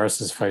Chris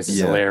Harris's face is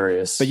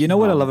hilarious. But you know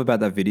what I love about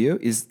that video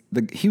is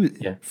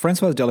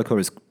Francois Delacour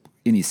is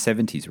in his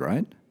 70s,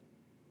 right?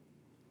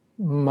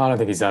 I don't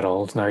think he's that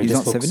old. No, he He's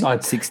just not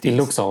looks 70? he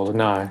looks older.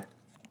 No.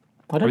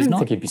 I don't even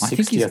think he'd be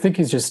 60. I think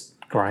he's just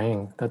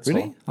graying. That's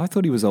Really? all. I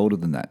thought he was older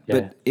than that. Yeah.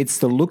 But it's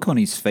the look on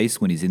his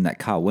face when he's in that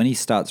car, when he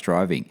starts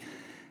driving.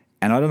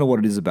 And I don't know what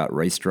it is about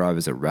race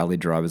drivers or rally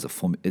drivers or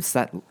it's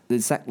that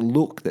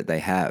look that they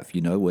have,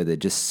 you know, where they're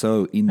just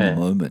so in the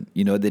moment.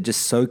 You know, they're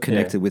just so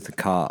connected with the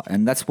car.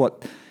 And that's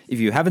what, if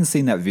you haven't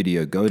seen that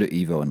video, go to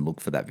Evo and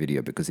look for that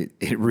video because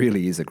it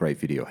really is a great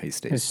video. Hey,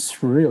 Steve.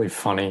 It's really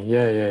funny.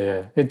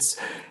 Yeah.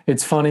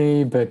 It's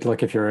funny, but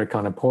like if you're a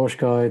kind of Porsche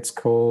guy, it's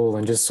cool.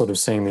 And just sort of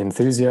seeing the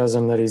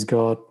enthusiasm that he's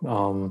got.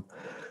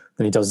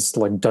 Then he does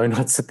like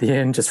donuts at the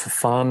end just for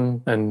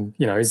fun. And,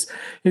 you know,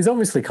 he's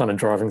obviously kind of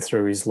driving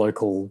through his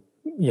local,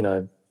 you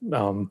know,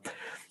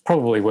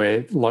 probably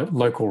where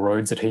local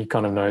roads that he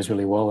kind of knows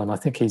really well. And I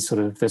think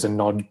there's a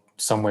nod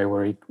somewhere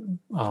where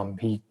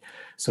he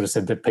sort of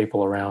said that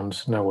people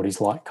around know what he's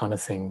like kind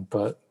of thing.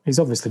 But he's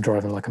obviously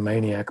driving like a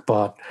maniac.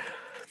 But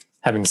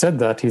having said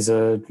that, he's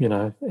a, you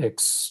know,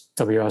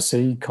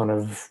 ex-WRC kind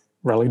of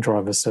rally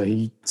driver, so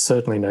he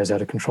certainly knows how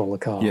to control the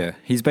car. Yeah,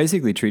 he's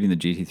basically treating the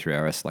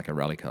GT3 RS like a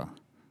rally car.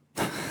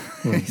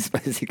 He's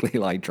basically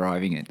like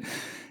driving it.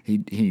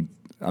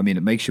 I mean,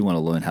 it makes you want to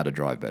learn how to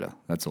drive better.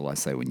 That's all I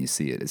say when you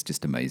see it. It's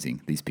just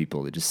amazing. These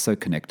people are just so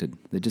connected.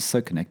 They're just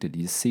so connected.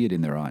 You see it in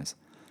their eyes.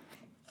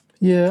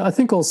 Yeah, I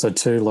think also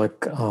too,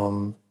 like, I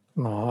don't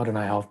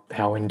know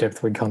how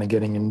in-depth we're kind of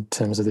getting in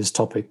terms of this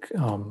topic.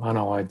 I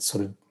know I'd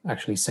sort of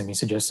actually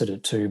semi-suggested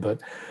it too, but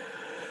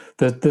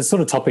the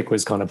sort of topic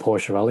was kind of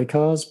Porsche rally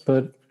cars,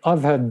 but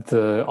I've had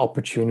the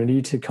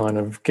opportunity to kind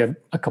of get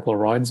a couple of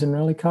rides in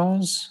rally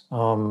cars.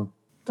 Don't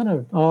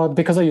know,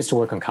 because I used to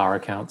work on car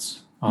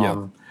accounts.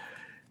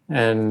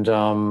 And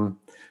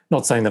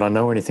not saying that I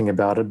know anything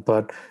about it,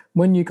 but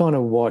when you kind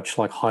of watch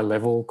like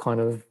high-level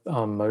kind of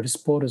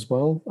motorsport as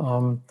well,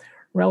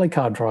 rally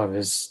car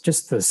drivers,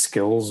 just the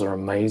skills are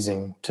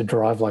amazing to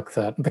drive like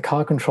that. The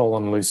car control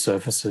on loose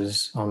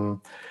surfaces.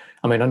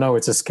 I mean, I know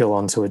it's a skill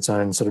unto its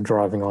own, sort of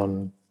driving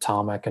on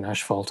tarmac and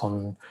asphalt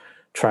on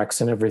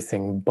tracks and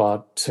everything,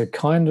 but to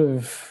kind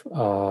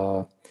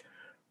of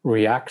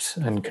react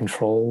and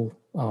control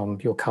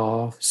your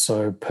car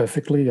so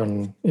perfectly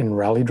in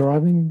rally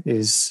driving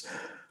is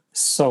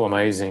so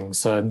amazing.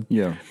 So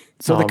yeah.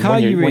 So the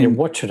car when you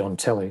watch it on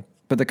telly.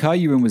 But the car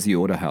you were in was the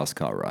Autohouse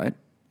car, right?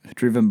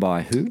 Driven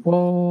by who?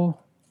 Well,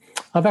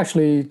 I've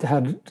actually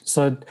had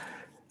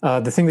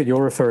the thing that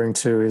you're referring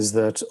to is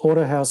that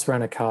Autohouse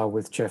ran a car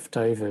with Jeff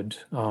David.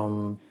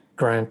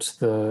 Grant,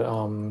 the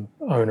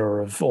owner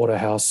of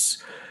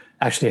Autohouse,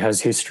 actually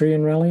has history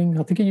in rallying.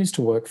 I think he used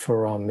to work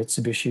for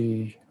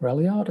Mitsubishi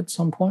Rally Art at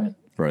some point.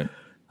 Right.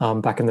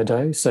 Back in the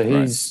day. So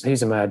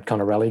he's a mad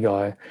kind of rally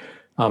guy.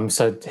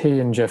 So he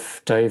and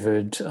Jeff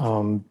David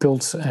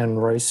built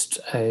and raced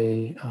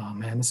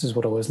this is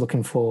what I was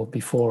looking for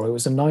before. It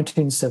was a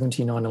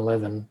 1979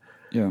 11.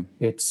 Yeah.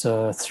 It's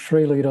a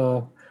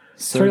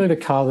 3-liter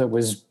car that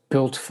was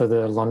built for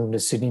the London to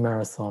Sydney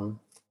Marathon.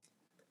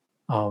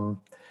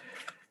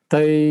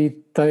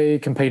 They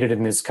competed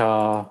in this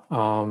car,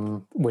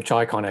 which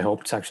I kind of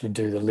helped actually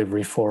do the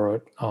livery for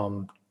it,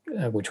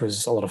 which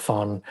was a lot of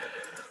fun.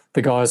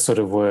 The guys sort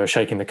of were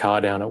shaking the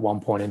car down at one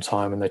point in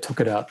time, and they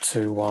took it out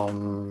to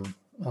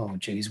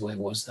where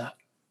was that?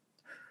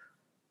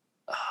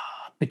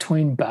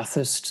 Between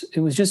Bathurst. It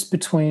was just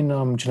between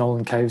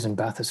Jenolan Caves and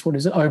Bathurst. What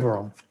is it?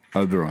 Oberon.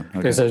 Oberon.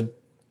 Okay.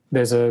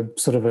 There's a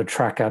sort of a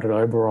track out at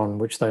Oberon,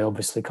 which they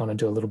obviously kind of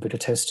do a little bit of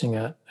testing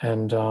at.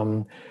 And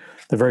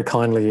they very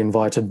kindly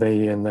invited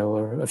me, and there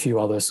were a few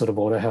other sort of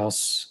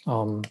Autohouse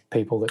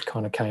people that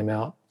kind of came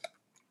out.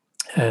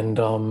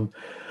 And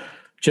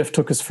Jeff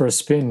took us for a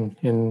spin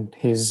in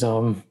his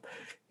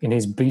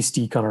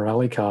beastie kind of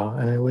rally car,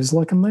 and it was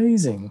like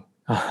amazing.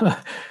 I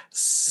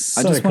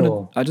just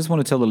want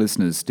to tell the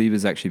listeners, Steve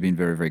has actually been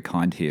very, very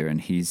kind here, and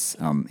he's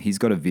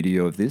got a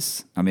video of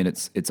this. I mean,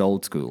 it's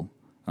old school.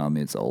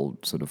 It's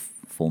old sort of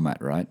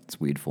format, right? It's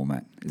weird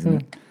format,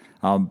 isn't it?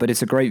 But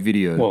it's a great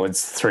video. Well,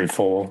 it's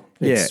 3/4.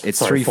 Yeah, it's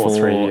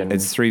 3/4.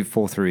 It's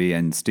 3/4/3,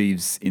 and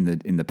Steve's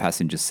in the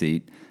passenger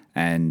seat.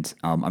 And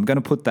I'm going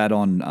to put that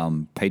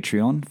on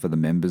Patreon for the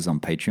members on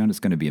Patreon. It's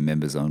going to be a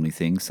members only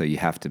thing, so you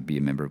have to be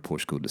a member of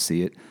Porsche School to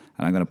see it.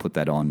 And I'm going to put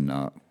that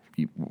on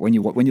when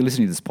you're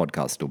listening to this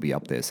podcast. It'll be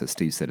up there. So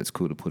Steve said it's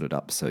cool to put it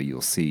up, so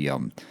you'll see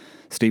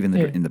Steve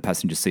in the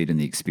passenger seat and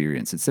the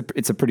experience.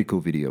 It's a pretty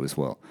cool video as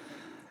well.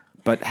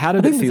 But how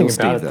did it feel,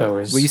 Steve?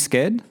 Were you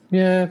scared?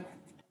 Yeah,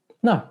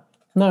 no,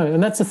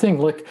 and that's the thing.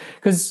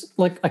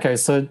 Okay,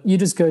 so you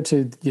just go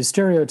to your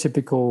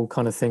stereotypical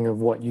kind of thing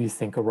of what you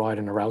think a ride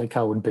in a rally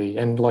car would be,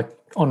 and like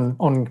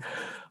on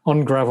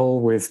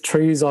gravel with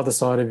trees either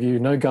side of you,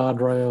 no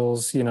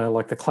guardrails,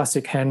 like the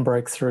classic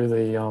handbrake through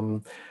the,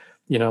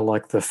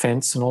 like the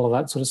fence and all of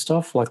that sort of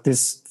stuff. Like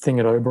this thing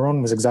at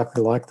Oberon was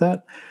exactly like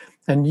that.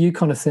 And you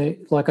kind of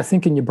think, like, I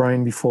think in your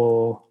brain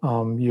before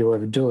you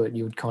overdo it,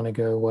 you would kind of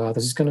go, wow,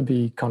 this is going to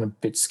be kind of a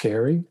bit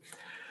scary.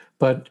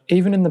 But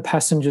even in the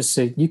passenger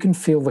seat, you can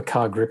feel the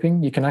car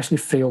gripping. You can actually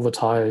feel the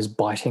tires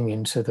biting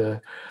into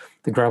the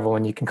gravel.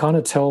 And you can kind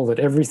of tell that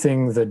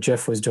everything that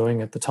Jeff was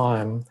doing at the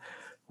time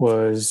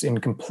was in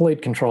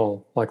complete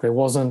control. Like there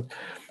wasn't,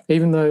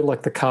 even though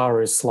like the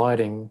car is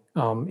sliding,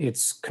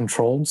 it's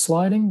controlled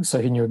sliding.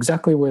 So he knew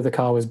exactly where the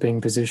car was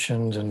being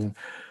positioned and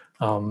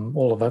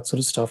all of that sort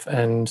of stuff.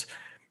 And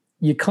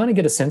you kind of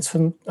get a sense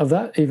of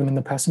that even in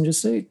the passenger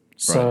seat.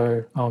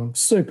 So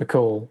super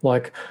cool.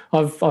 Like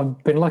I've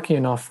been lucky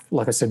enough,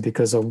 like I said,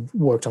 because I've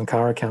worked on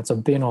car accounts.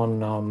 I've been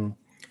on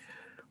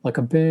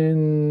I've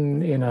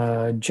been in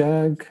a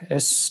Jag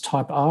S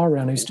Type R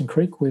around Eastern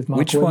Creek with Mark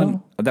Which Webber.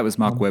 one? That was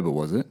Mark Webber,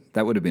 was it?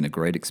 That would have been a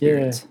great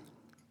experience.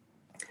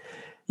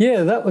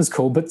 Yeah, that was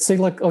cool. But see,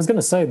 like I was going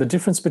to say, the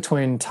difference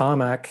between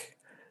tarmac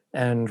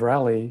and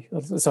rally.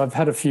 So I've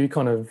had a few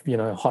kind of,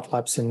 hot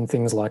laps and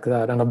things like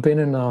that. And I've been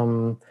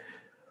in,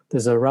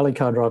 there's a rally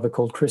car driver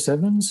called Chris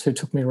Evans who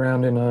took me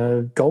around in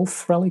a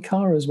Golf rally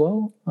car as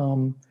well.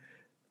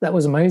 That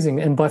was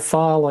amazing. And by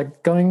far,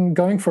 like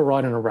going for a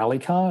ride in a rally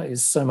car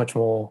is so much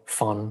more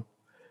fun,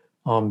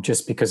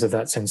 just because of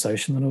that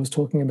sensation that I was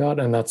talking about.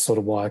 And that's sort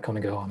of why I kind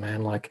of go, oh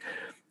man, like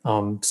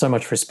so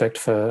much respect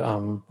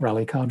for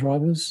rally car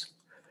drivers.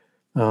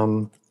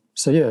 So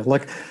yeah,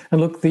 like, and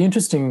look,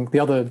 the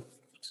other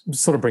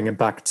sort of bring it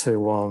back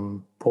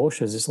to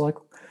Porsches is like,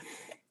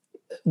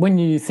 when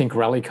you think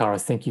rally car, I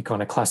think you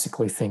kind of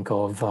classically think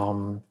of,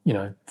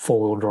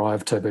 four-wheel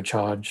drive,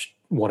 turbocharged,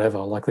 whatever.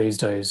 Like these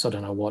days, I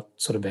don't know what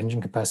sort of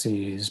engine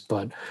capacity is,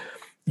 but,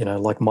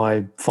 like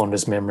my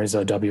fondest memories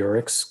are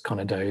WRX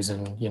kind of days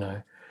and,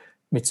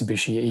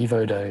 Mitsubishi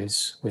Evo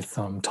days with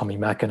Tommy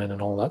Mäkinen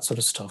and all that sort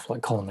of stuff,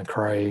 like Colin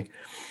McRae.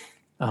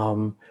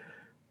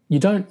 You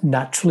don't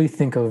naturally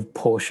think of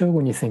Porsche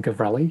when you think of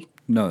rally.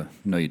 No,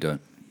 you don't.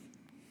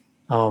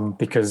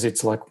 Because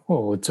it's like,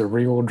 it's a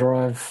rear-wheel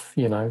drive,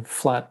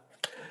 flat,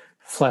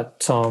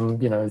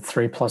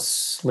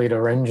 3+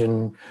 liter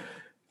engine.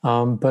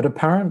 But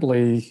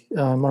apparently,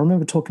 I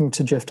remember talking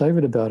to Jeff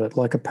David about it.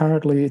 Like,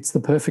 apparently, it's the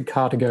perfect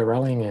car to go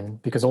rallying in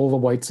because all the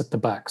weight's at the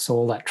back, so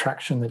all that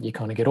traction that you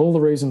kind of get, all the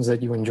reasons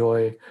that you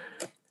enjoy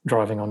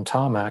driving on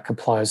tarmac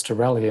applies to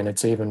rally, and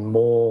it's even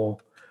more.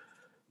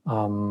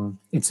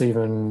 It's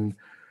even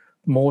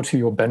more to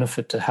your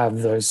benefit to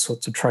have those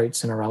sorts of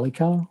traits in a rally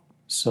car.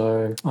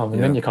 So,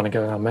 and then you kind of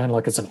go, oh man,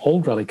 like it's an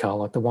old rally car,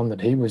 like the one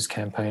that he was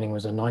campaigning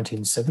was a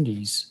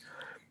 1970s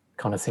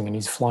kind of thing, and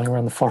he's flying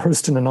around the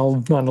forest in an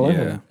old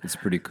 911. Yeah, it's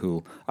pretty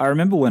cool. I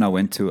remember when I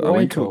went to a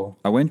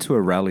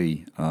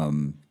rally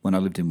when I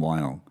lived in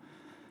Wyong.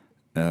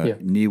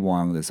 Near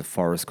Wyong, there's a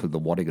forest called the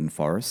Wadigan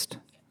Forest,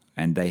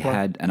 and they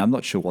had, and I'm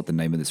not sure what the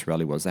name of this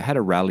rally was. They had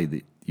a rally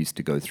that used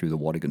to go through the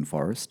Wadigan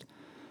Forest,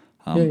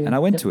 and I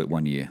went to it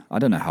one year. I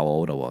don't know how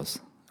old I was.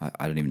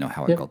 I don't even know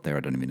how I got there. I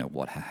don't even know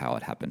how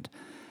it happened.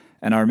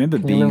 And I remember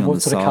being on the side.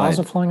 What sort of cars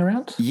are flying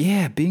around?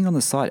 Yeah, being on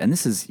the side. And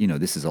this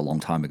is a long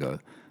time ago.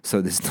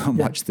 So there's not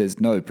much, there's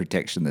no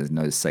protection, there's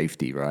no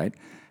safety, right?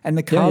 And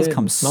the cars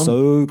come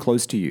so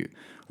close to you.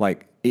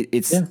 Like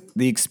it's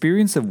the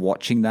experience of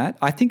watching that.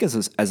 I think as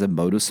a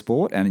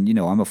motorsport, and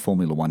I'm a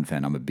Formula One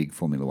fan, I'm a big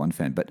Formula One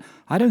fan, but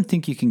I don't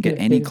think you can get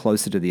any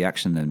closer to the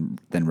action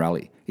than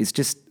rally. It's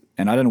just,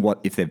 and I don't know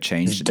if they've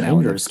changed it now.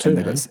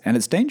 And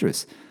it's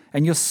dangerous.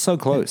 And you're so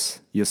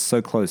close. You're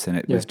so close. And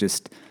it was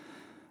just,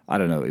 I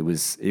don't know, it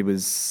was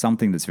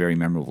something that's very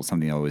memorable,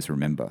 something I always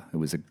remember. It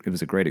was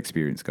a great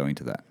experience going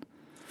to that.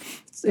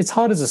 It's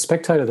hard as a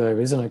spectator though,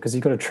 isn't it? Because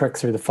you've got to trek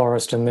through the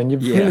forest and then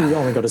you've really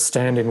only got to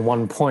stand in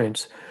one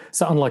point.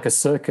 So unlike a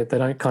circuit, they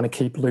don't kind of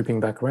keep looping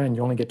back around.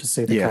 You only get to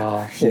see the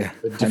car or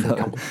the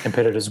different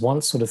competitors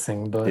once sort of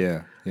thing. But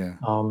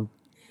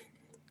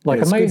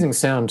amazing good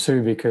sound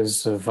too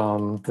because of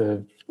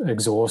the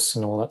exhaust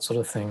and all that sort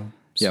of thing.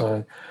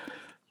 So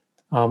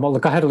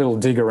look, I had a little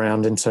dig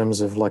around in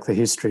terms of like the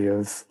history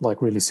of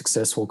like really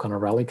successful kind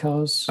of rally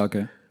cars.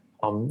 Okay.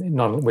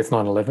 With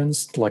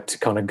 911s, like to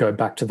kind of go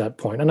back to that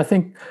point. And I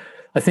think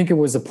it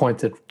was the point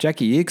that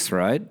Jackie Ickx,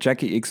 right?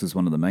 Jackie Ickx was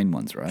one of the main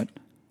ones, right?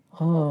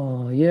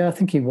 Oh, yeah, I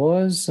think he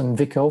was. And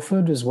Vic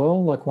Elford as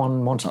well, like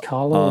won Monte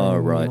Carlo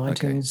in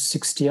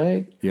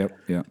 1968. Yep.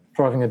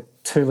 Driving a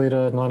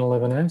 2-liter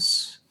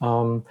 911S.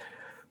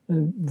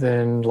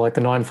 Then like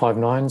the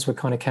 959s were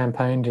kind of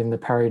campaigned in the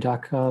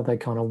Paris-Dakar. They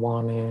kind of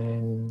won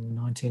in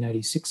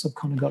 1986. I've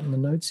kind of gotten the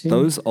notes here.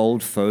 Those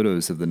old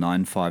photos of the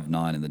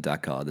 959 in the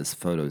Dakar, there's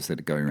photos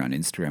that are going around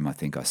Instagram. I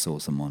think I saw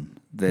someone.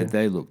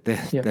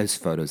 Those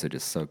photos are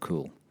just so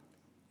cool.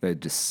 They're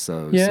just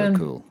so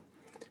cool.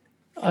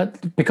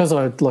 Because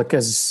I like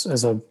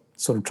as I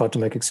sort of tried to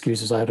make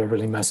excuses, I had a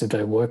really massive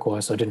day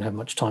work-wise, so I didn't have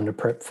much time to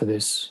prep for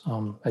this,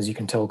 as you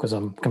can tell, because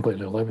I'm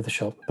completely all over the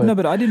shop.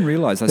 But I didn't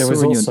realize. I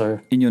saw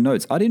in your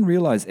notes. I didn't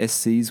realize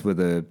SCs were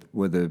the.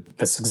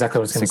 That's exactly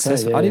what I was going to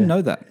say. I didn't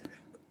know that.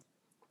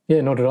 Yeah,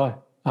 nor did I.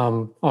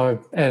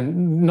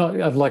 And not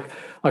I've like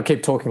I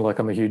keep talking like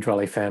I'm a huge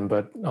rally fan,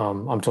 but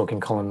I'm talking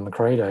Colin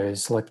McRae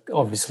days. Like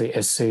obviously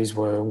SCs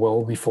were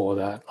well before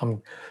that.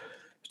 I'm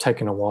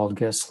taking a wild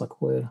guess.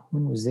 Like when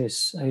was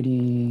this?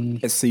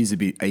 87, SC's would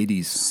be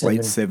 80s,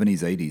 late 70s,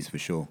 80s for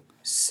sure.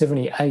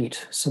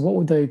 78. So what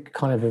would they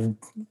kind of have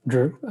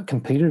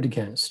competed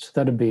against?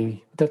 That'd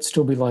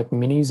still be like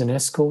minis and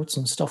escorts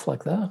and stuff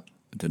like that.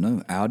 I don't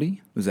know.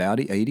 Audi? Was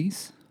Audi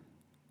 80s?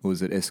 Or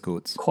was it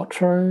escorts?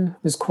 Quattro.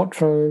 There's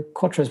Quattro.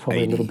 Quattro's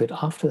probably 80. a little bit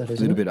after that, isn't it?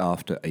 A little bit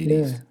after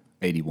 80s. Yeah.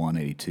 81,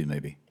 82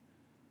 maybe.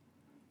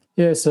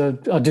 Yeah, so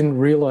I didn't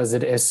realize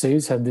that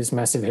SCs had this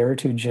massive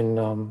heritage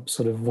in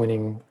sort of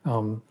winning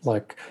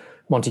like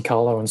Monte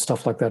Carlo and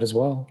stuff like that as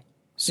well.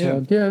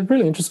 So yeah,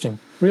 really interesting.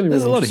 Really,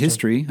 There's a lot of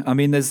interesting. history. I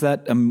mean, there's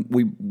that.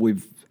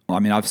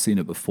 I've seen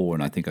it before,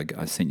 and I think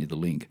I sent you the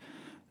link.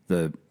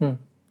 On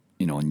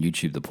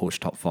YouTube, the Porsche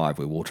Top 5,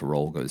 where Walter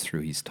Roll goes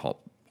through his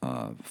top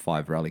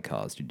 5 rally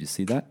cars. Did you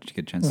see that? Did you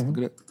get a chance to look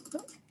at it?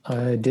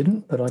 I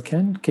didn't, but I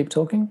can keep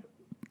talking.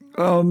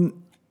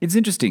 It's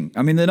interesting.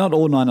 I mean, they're not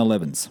all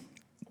 911s.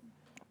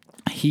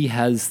 He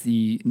has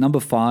the number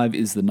 5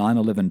 is the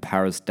 911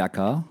 Paris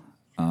Dakar,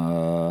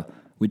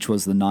 which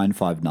was the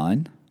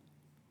 959.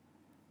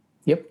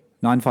 Yep.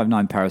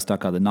 959 Paris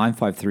Dakar. The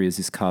 953, as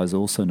this car is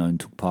also known,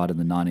 took part in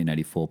the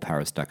 1984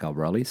 Paris Dakar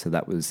Rally. So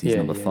that was his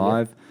number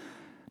 5. Yeah.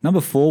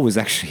 Number 4 was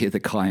actually the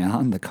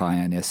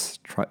Cayenne S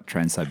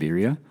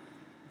Trans-Siberia.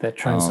 That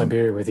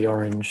Trans-Siberia with the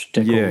orange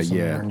decals and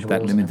the orange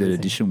that wheels limited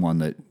edition one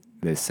that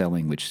they're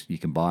selling, which you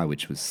can buy,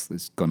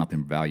 has gone up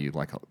in value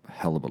like a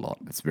hell of a lot.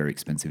 It's very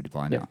expensive to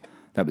buy now.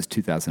 That was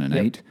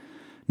 2008. Yep.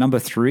 Number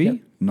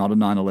 3, not a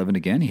 911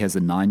 again. He has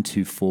a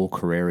 924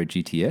 Carrera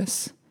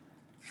GTS.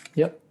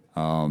 Yep.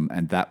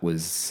 And that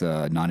was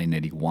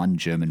 1981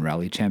 German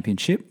Rally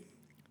Championship.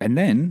 And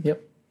then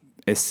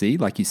SC,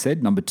 like you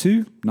said, number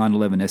 2,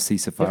 911 SC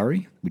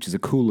Safari, which is a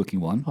cool looking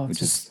one.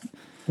 Which is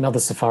another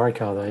Safari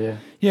car though, yeah.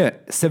 Yeah,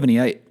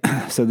 78.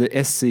 So the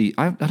SC,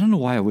 I don't know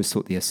why I always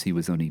thought the SC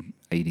was only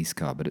 80s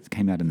car, but it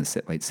came out in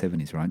the late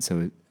 70s, right?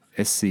 So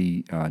SC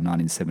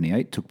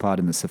 1978 took part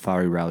in the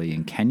Safari Rally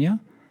in Kenya.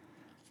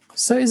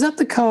 So is that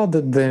the car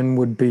that then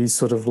would be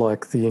sort of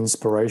like the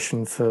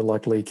inspiration for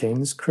like Lee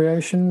Keen's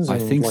creations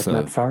and I think like so.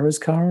 Matt Farah's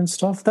car and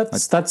stuff?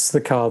 That's the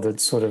car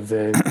that's sort of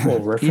they're all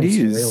referencing it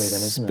is, really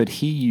then, isn't it? But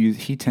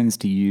he tends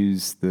to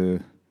use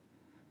the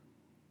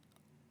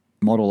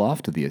model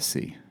after the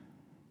SC.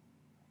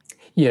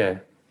 Yeah,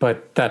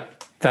 but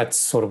that's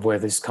sort of where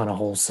this kind of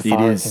whole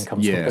Safari thing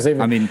comes from. Because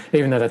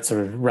even though that's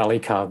a rally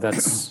car,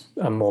 that's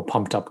a more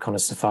pumped up kind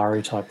of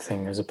Safari type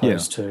thing as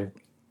opposed to...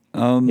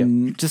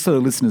 Just so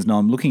the listeners know,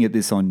 I'm looking at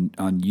this on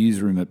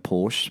Newsroom at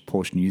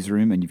Porsche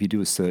Newsroom, and if you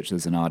do a search,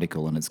 there's an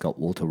article and it's got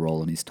Walter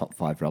Roll and his top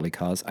 5 rally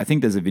cars. I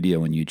think there's a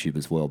video on YouTube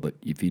as well, but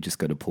if you just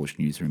go to Porsche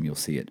Newsroom, you'll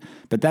see it.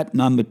 But that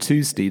number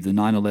 2, Steve, the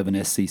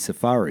 911 SC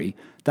Safari,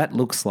 that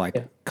looks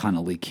like kind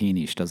of Lee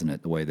Keenish, doesn't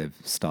it, the way they've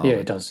styled it? Yeah,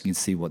 it does. You can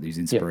see what his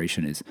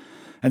inspiration is.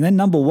 And then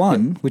number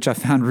 1, which I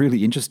found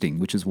really interesting,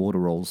 which is Walter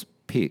Roll's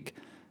pick,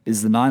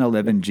 is the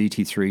 911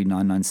 GT3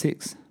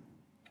 996.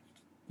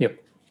 Yep.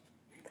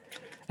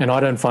 And I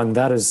don't find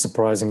that as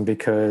surprising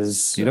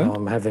because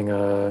having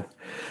a...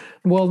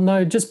 Well,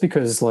 no, just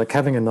because like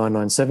having a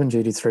 997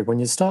 GT3, when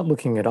you start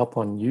looking it up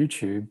on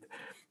YouTube,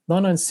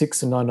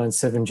 996 and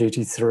 997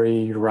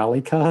 GT3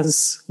 rally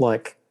cars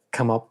like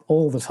come up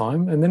all the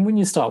time. And then when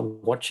you start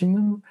watching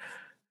them,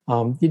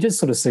 you just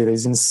sort of see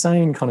these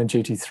insane kind of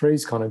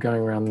GT3s kind of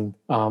going around.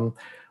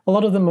 A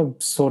lot of them are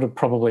sort of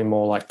probably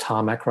more like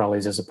tarmac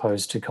rallies as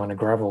opposed to kind of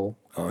gravel.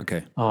 Oh,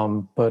 okay.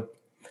 But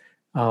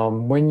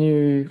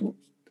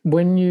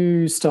when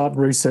you start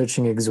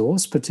researching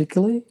exhaust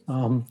particularly,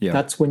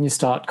 that's when you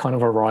start kind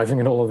of arriving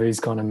at all of these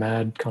kind of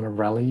mad kind of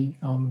rally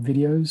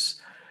videos.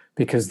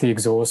 Because the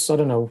exhaust, I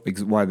don't know.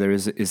 Why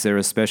is there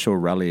a special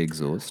rally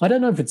exhaust? I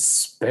don't know if it's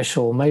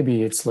special.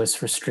 Maybe it's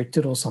less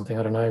restricted or something.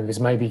 I don't know. Because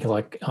maybe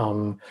like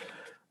I'm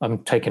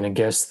taking a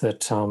guess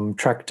that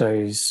track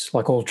days,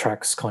 like all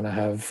tracks kind of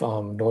have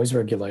noise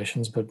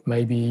regulations, but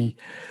maybe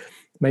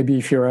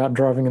if you're out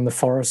driving in the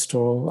forest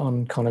or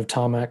on kind of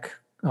tarmac,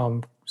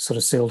 sort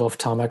of sealed off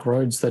tarmac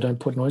roads, they don't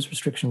put noise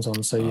restrictions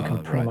on, so you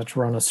can pretty much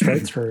run a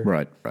straight through.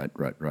 Right.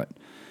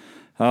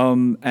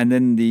 And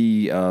then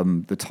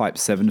the Type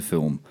 7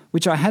 film,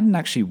 which I hadn't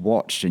actually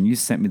watched, and you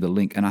sent me the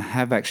link, and I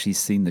have actually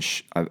seen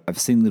I've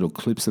seen little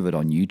clips of it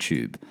on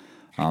YouTube,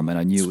 and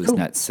I knew it was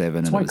Nat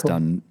 7, and it was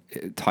done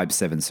Type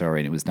 7, sorry,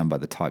 and it was done by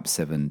the Type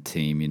 7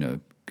 team,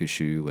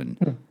 Gushu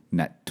and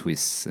Nat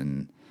Twiss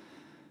and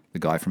the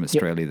guy from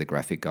Australia, the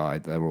graphic guy.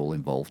 They were all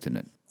involved in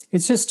it.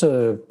 It's just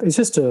a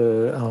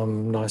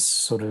nice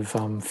sort of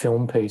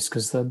film piece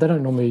because they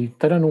don't normally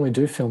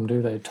do film,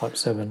 do they? Type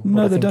 7.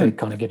 No, they don't. They're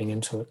kind of getting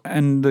into it.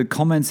 And the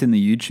comments in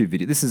the YouTube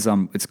video. This is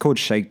it's called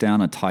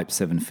Shakedown, a Type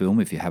 7 film.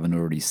 If you haven't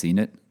already seen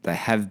it, there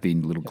have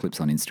been little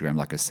clips on Instagram.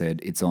 Like I said,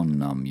 it's on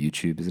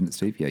YouTube, isn't it,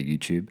 Steve? Yeah,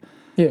 YouTube.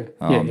 Yeah.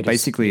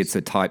 Basically, it's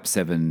a Type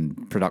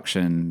 7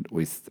 production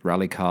with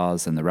rally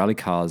cars, and the rally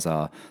cars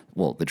are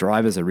the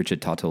drivers are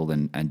Richard Tuttle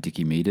and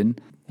Dickie Meaden.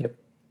 Yep.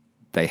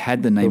 they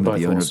had the name of both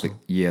the owner awesome. of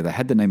the they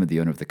had the name of the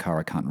owner of the car.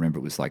 I can't remember.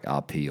 It was like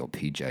RP or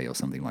PJ or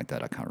something like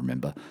that. I can't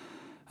remember.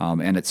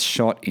 And it's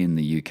shot in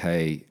the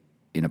UK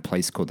in a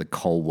place called the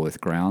Colworth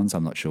Grounds.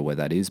 I'm not sure where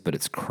that is, but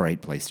it's a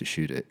great place to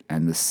shoot it.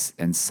 And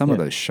some of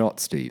those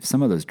shots, Steve,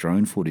 some of those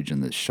drone footage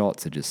and the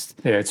shots are just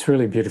it's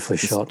really beautifully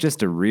shot.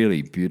 Just a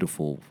really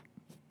beautiful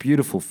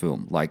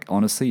film. Like,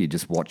 honestly, you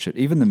just watch it.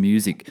 Even the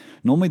music,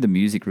 normally the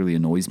music really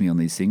annoys me on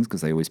these things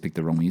because they always pick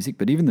the wrong music,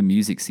 but even the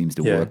music seems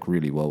to work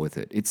really well with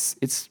it. It's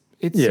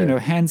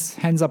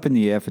hands up in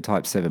the air for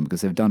Type 7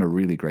 because they've done a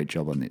really great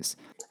job on this.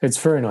 It's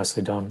very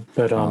nicely done.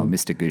 But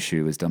Mr.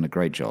 Gushu has done a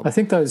great job. I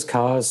think those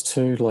cars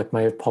too, like,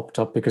 may have popped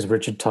up because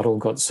Richard Tuttle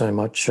got so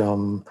much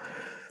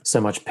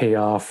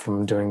PR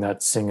from doing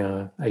that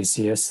Singer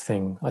ACS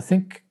thing. I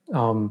think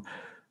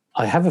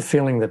I have a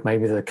feeling that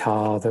maybe the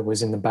car that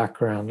was in the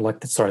background,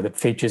 that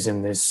features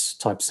in this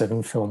Type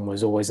 7 film,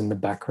 was always in the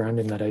background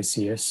in that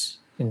ACS,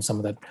 in some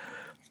of that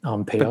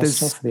PR but there's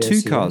stuff. The two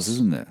ACS. cars,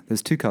 isn't there?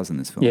 There's two cars in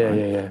this film. Yeah, right?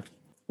 yeah.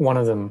 One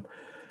of them,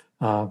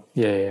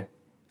 yeah.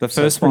 The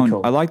first one,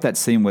 cool. I like that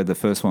scene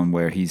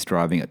where he's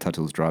driving it,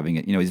 Tuttle's driving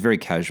it. You know, he's very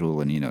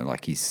casual and, you know,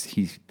 like he's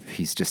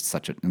just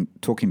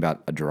talking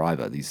about a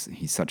driver,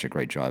 he's such a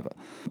great driver.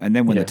 And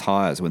then when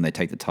they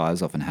take the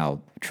tires off and how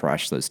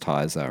trash those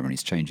tires are, and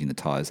he's changing the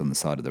tires on the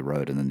side of the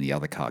road and then the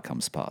other car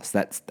comes past.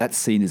 That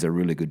scene is a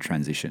really good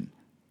transition,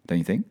 don't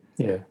you think?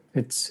 Yeah,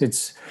 it's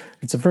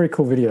a very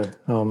cool video,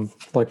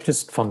 like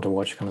just fun to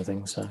watch kind of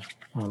thing. So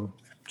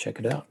check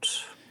it out.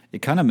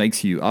 It kind of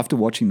makes you, after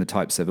watching the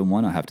Type 7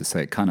 one, I have to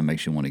say, it kind of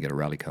makes you want to get a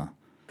rally car.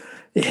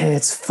 Yeah,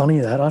 it's funny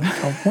that.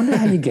 I wonder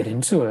how you get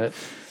into it.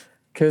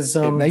 Because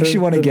it makes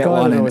you want to get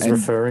one. That I was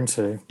referring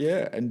to.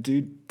 Yeah, and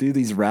do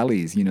these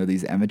rallies, you know,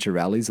 these amateur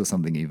rallies or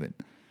something even.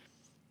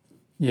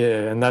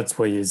 Yeah, and that's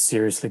where you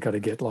seriously got to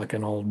get like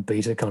an old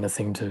beta kind of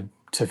thing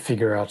to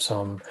figure out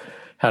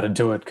how to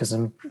do it. Because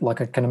I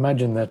can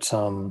imagine that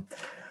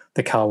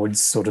the car would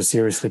sort of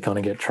seriously kind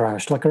of get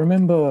trashed. Like, I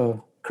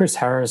remember Chris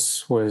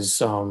Harris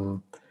was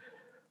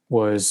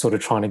sort of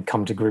trying to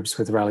come to grips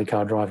with rally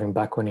car driving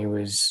back when he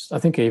was, I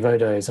think, Evo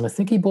days, and I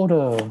think he bought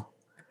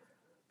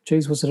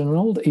was it an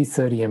old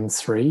E30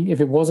 M3? If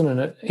it wasn't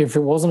an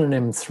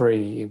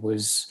M3, it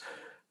was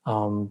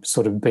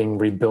sort of being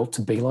rebuilt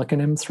to be like an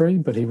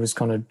M3, but he was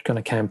going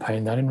to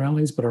campaign that in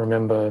rallies. But I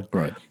remember,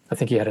 right, I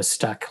think he had a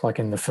stack like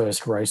in the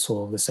first race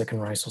or the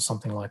second race or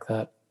something like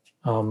that.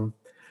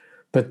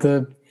 But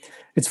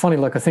it's funny,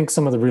 like, I think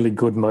some of the really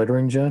good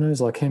motoring journos,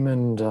 like him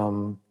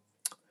and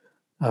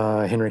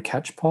Henry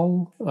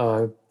Catchpole,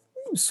 are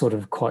sort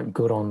of quite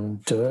good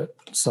on dirt.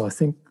 So I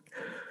think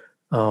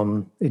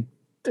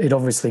it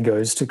obviously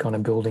goes to kind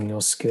of building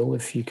your skill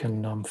if you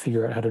can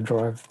figure out how to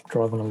drive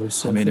on a loose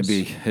surface. I mean,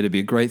 it'd be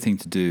a great thing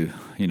to do.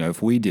 You know,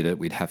 if we did it,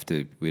 we'd have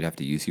to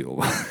use your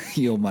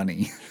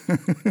money.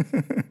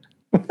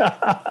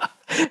 That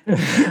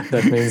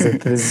means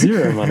that there's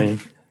zero money.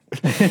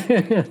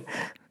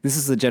 This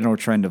is the general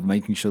trend of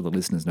making sure the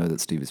listeners know that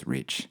Steve is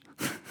rich.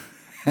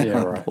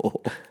 Yeah, right.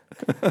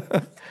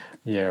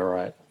 Yeah,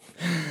 right.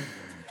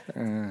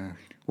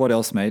 What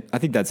else, mate? I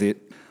think that's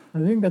it. I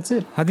think that's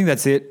it.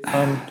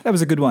 That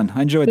was a good one.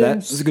 I enjoyed that.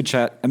 Yes. It was a good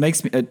chat.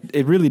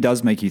 It really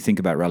does make you think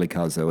about rally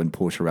cars, though, and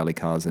Porsche rally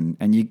cars, and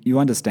you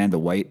understand the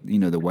weight, you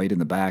know, the weight in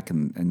the back,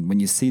 and when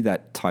you see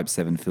that Type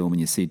 7 film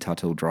and you see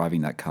Tuttle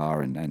driving that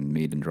car and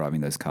Meaden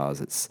driving those cars,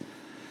 it's,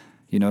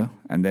 you know,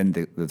 and then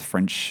the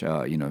French,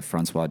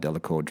 Francois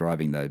Delacour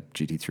driving the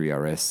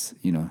GT3 RS,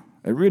 you know,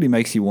 it really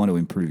makes you want to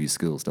improve your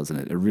skills, doesn't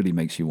it? It really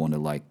makes you want to,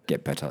 like,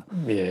 get better.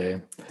 Yeah.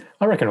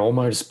 I reckon all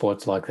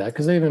motorsports like that,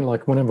 because even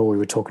like whenever we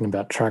were talking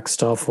about track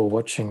stuff or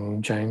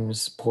watching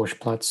James Porsche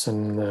Platz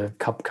and the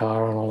Cup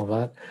car and all of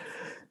that,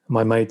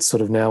 my mate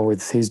sort of now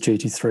with his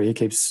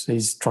GT3,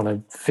 he's trying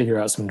to figure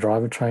out some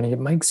driver training. It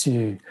makes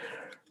you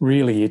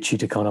really itchy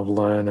to kind of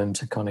learn and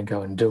to kind of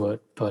go and do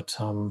it. But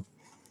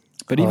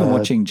even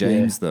watching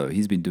James, though,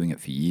 he's been doing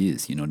it for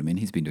years, you know what I mean?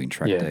 He's been doing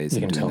track days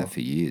and doing that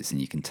for years, and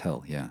you can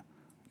tell, yeah.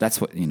 That's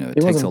what, you know,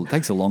 it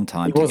takes a long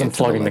time to get to He wasn't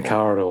flogging the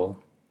car at all.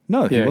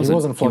 No, he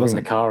wasn't flogging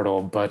the car at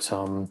all. But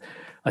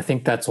I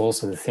think that's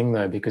also the thing,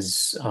 though,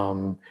 because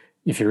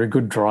if you're a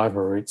good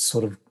driver, it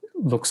sort of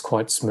looks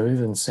quite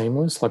smooth and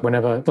seamless. Like when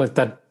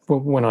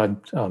I,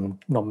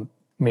 not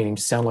meaning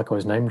to sound like I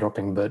was name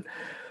dropping, but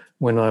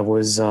when I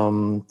was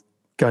going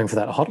for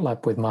that hot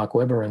lap with Mark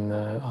Webber in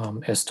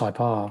the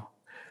S-Type R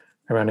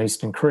around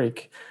Eastern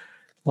Creek,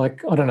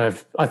 like, I don't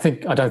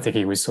think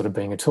he was sort of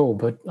being a tool,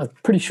 but I'm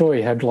pretty sure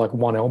he had like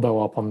one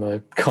elbow up on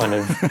the kind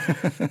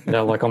of, you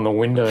know, like on the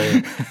window,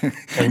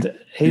 and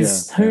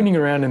he's hooning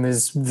around in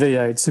this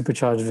V8,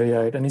 supercharged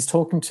V8, and he's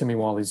talking to me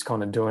while he's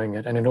kind of doing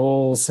it, and it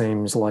all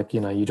seems like, you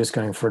know, you're just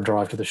going for a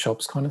drive to the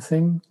shops kind of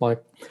thing.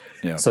 Like,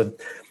 so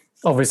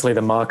obviously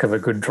the mark of a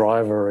good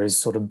driver is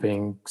sort of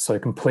being so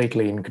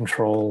completely in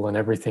control and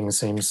everything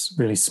seems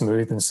really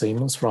smooth and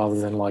seamless rather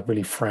than like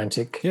really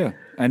frantic. Yeah.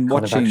 And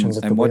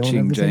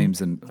watching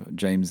James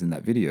in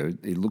that video,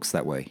 it looks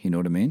that way. You know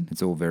what I mean?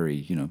 It's all very,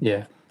 you know.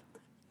 Yeah.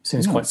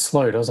 Seems quite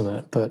slow, doesn't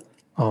it? But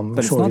I'm But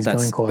it's sure not he's that.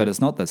 going quite. But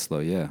it's not that slow.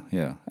 Yeah,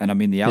 yeah. And I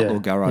mean, the Outlaw Yeah,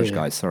 Garage yeah.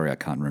 guy. Sorry, I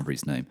can't remember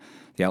his name.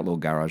 The Outlaw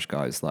Garage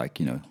guy is like,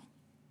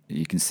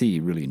 you can see he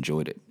really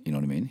enjoyed it. You know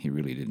what I mean? He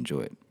really did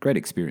enjoy it. Great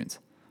experience.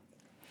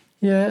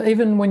 Yeah,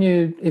 even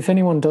if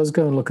anyone does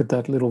go and look at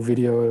that little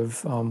video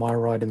of my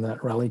ride in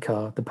that rally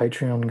car, the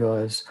Patreon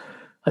guys,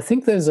 I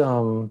think there's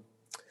some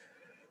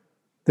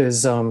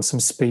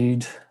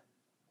speed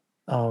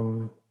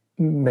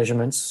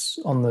measurements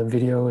on the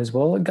video as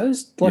well. It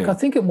goes Yeah. I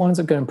think it winds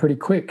up going pretty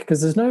quick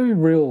because there's no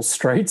real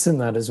straights in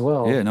that as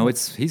well. Yeah, no,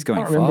 he's going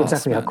I fast. can't remember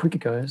exactly man. how quick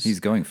it goes. He's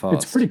going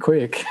fast. It's pretty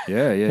quick.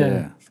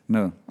 Yeah.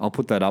 No, I'll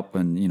put that up,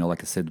 and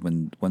like I said,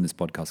 when this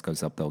podcast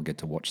goes up, they'll get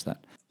to watch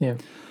that. Yeah.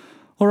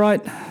 All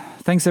right,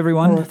 thanks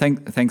everyone. All right.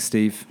 Thanks,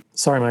 Steve.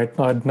 Sorry, mate.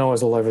 I know I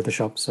was all over the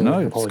shop, so No,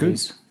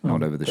 apologies. it's good.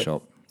 Not over the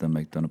shop. Don't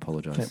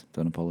apologize. Yeah.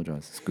 Don't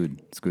apologize. It's good.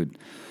 It's good.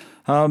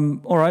 All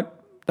right,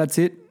 that's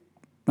it.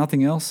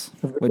 Nothing else.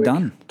 We're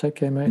done. Take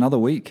care, mate. Another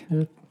week.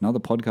 Yeah. Another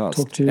podcast.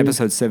 Talk to you.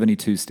 Episode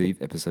 72,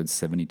 Steve. Episode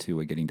 72.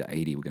 We're getting to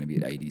 80. We're going to be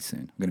at 80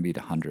 soon. We're going to be at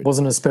 100.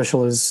 Wasn't as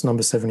special as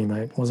number 70,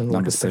 mate. Wasn't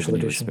like a special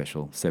edition.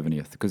 Special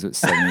 70th because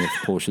it's 70th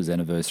Porsche's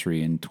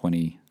anniversary in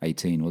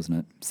 2018, wasn't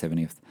it?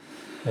 70th.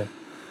 Yeah.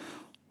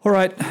 All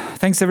right.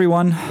 Thanks,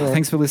 everyone.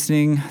 Thanks for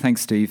listening.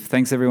 Thanks, Steve.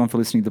 Thanks, everyone, for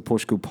listening to the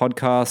Porsche School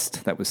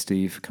podcast. That was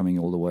Steve coming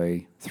all the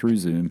way through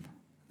Zoom.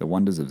 The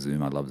wonders of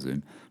Zoom. I love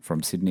Zoom.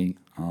 From Sydney.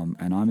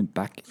 And I'm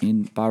back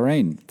in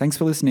Bahrain. Thanks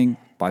for listening.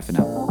 Bye for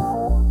now.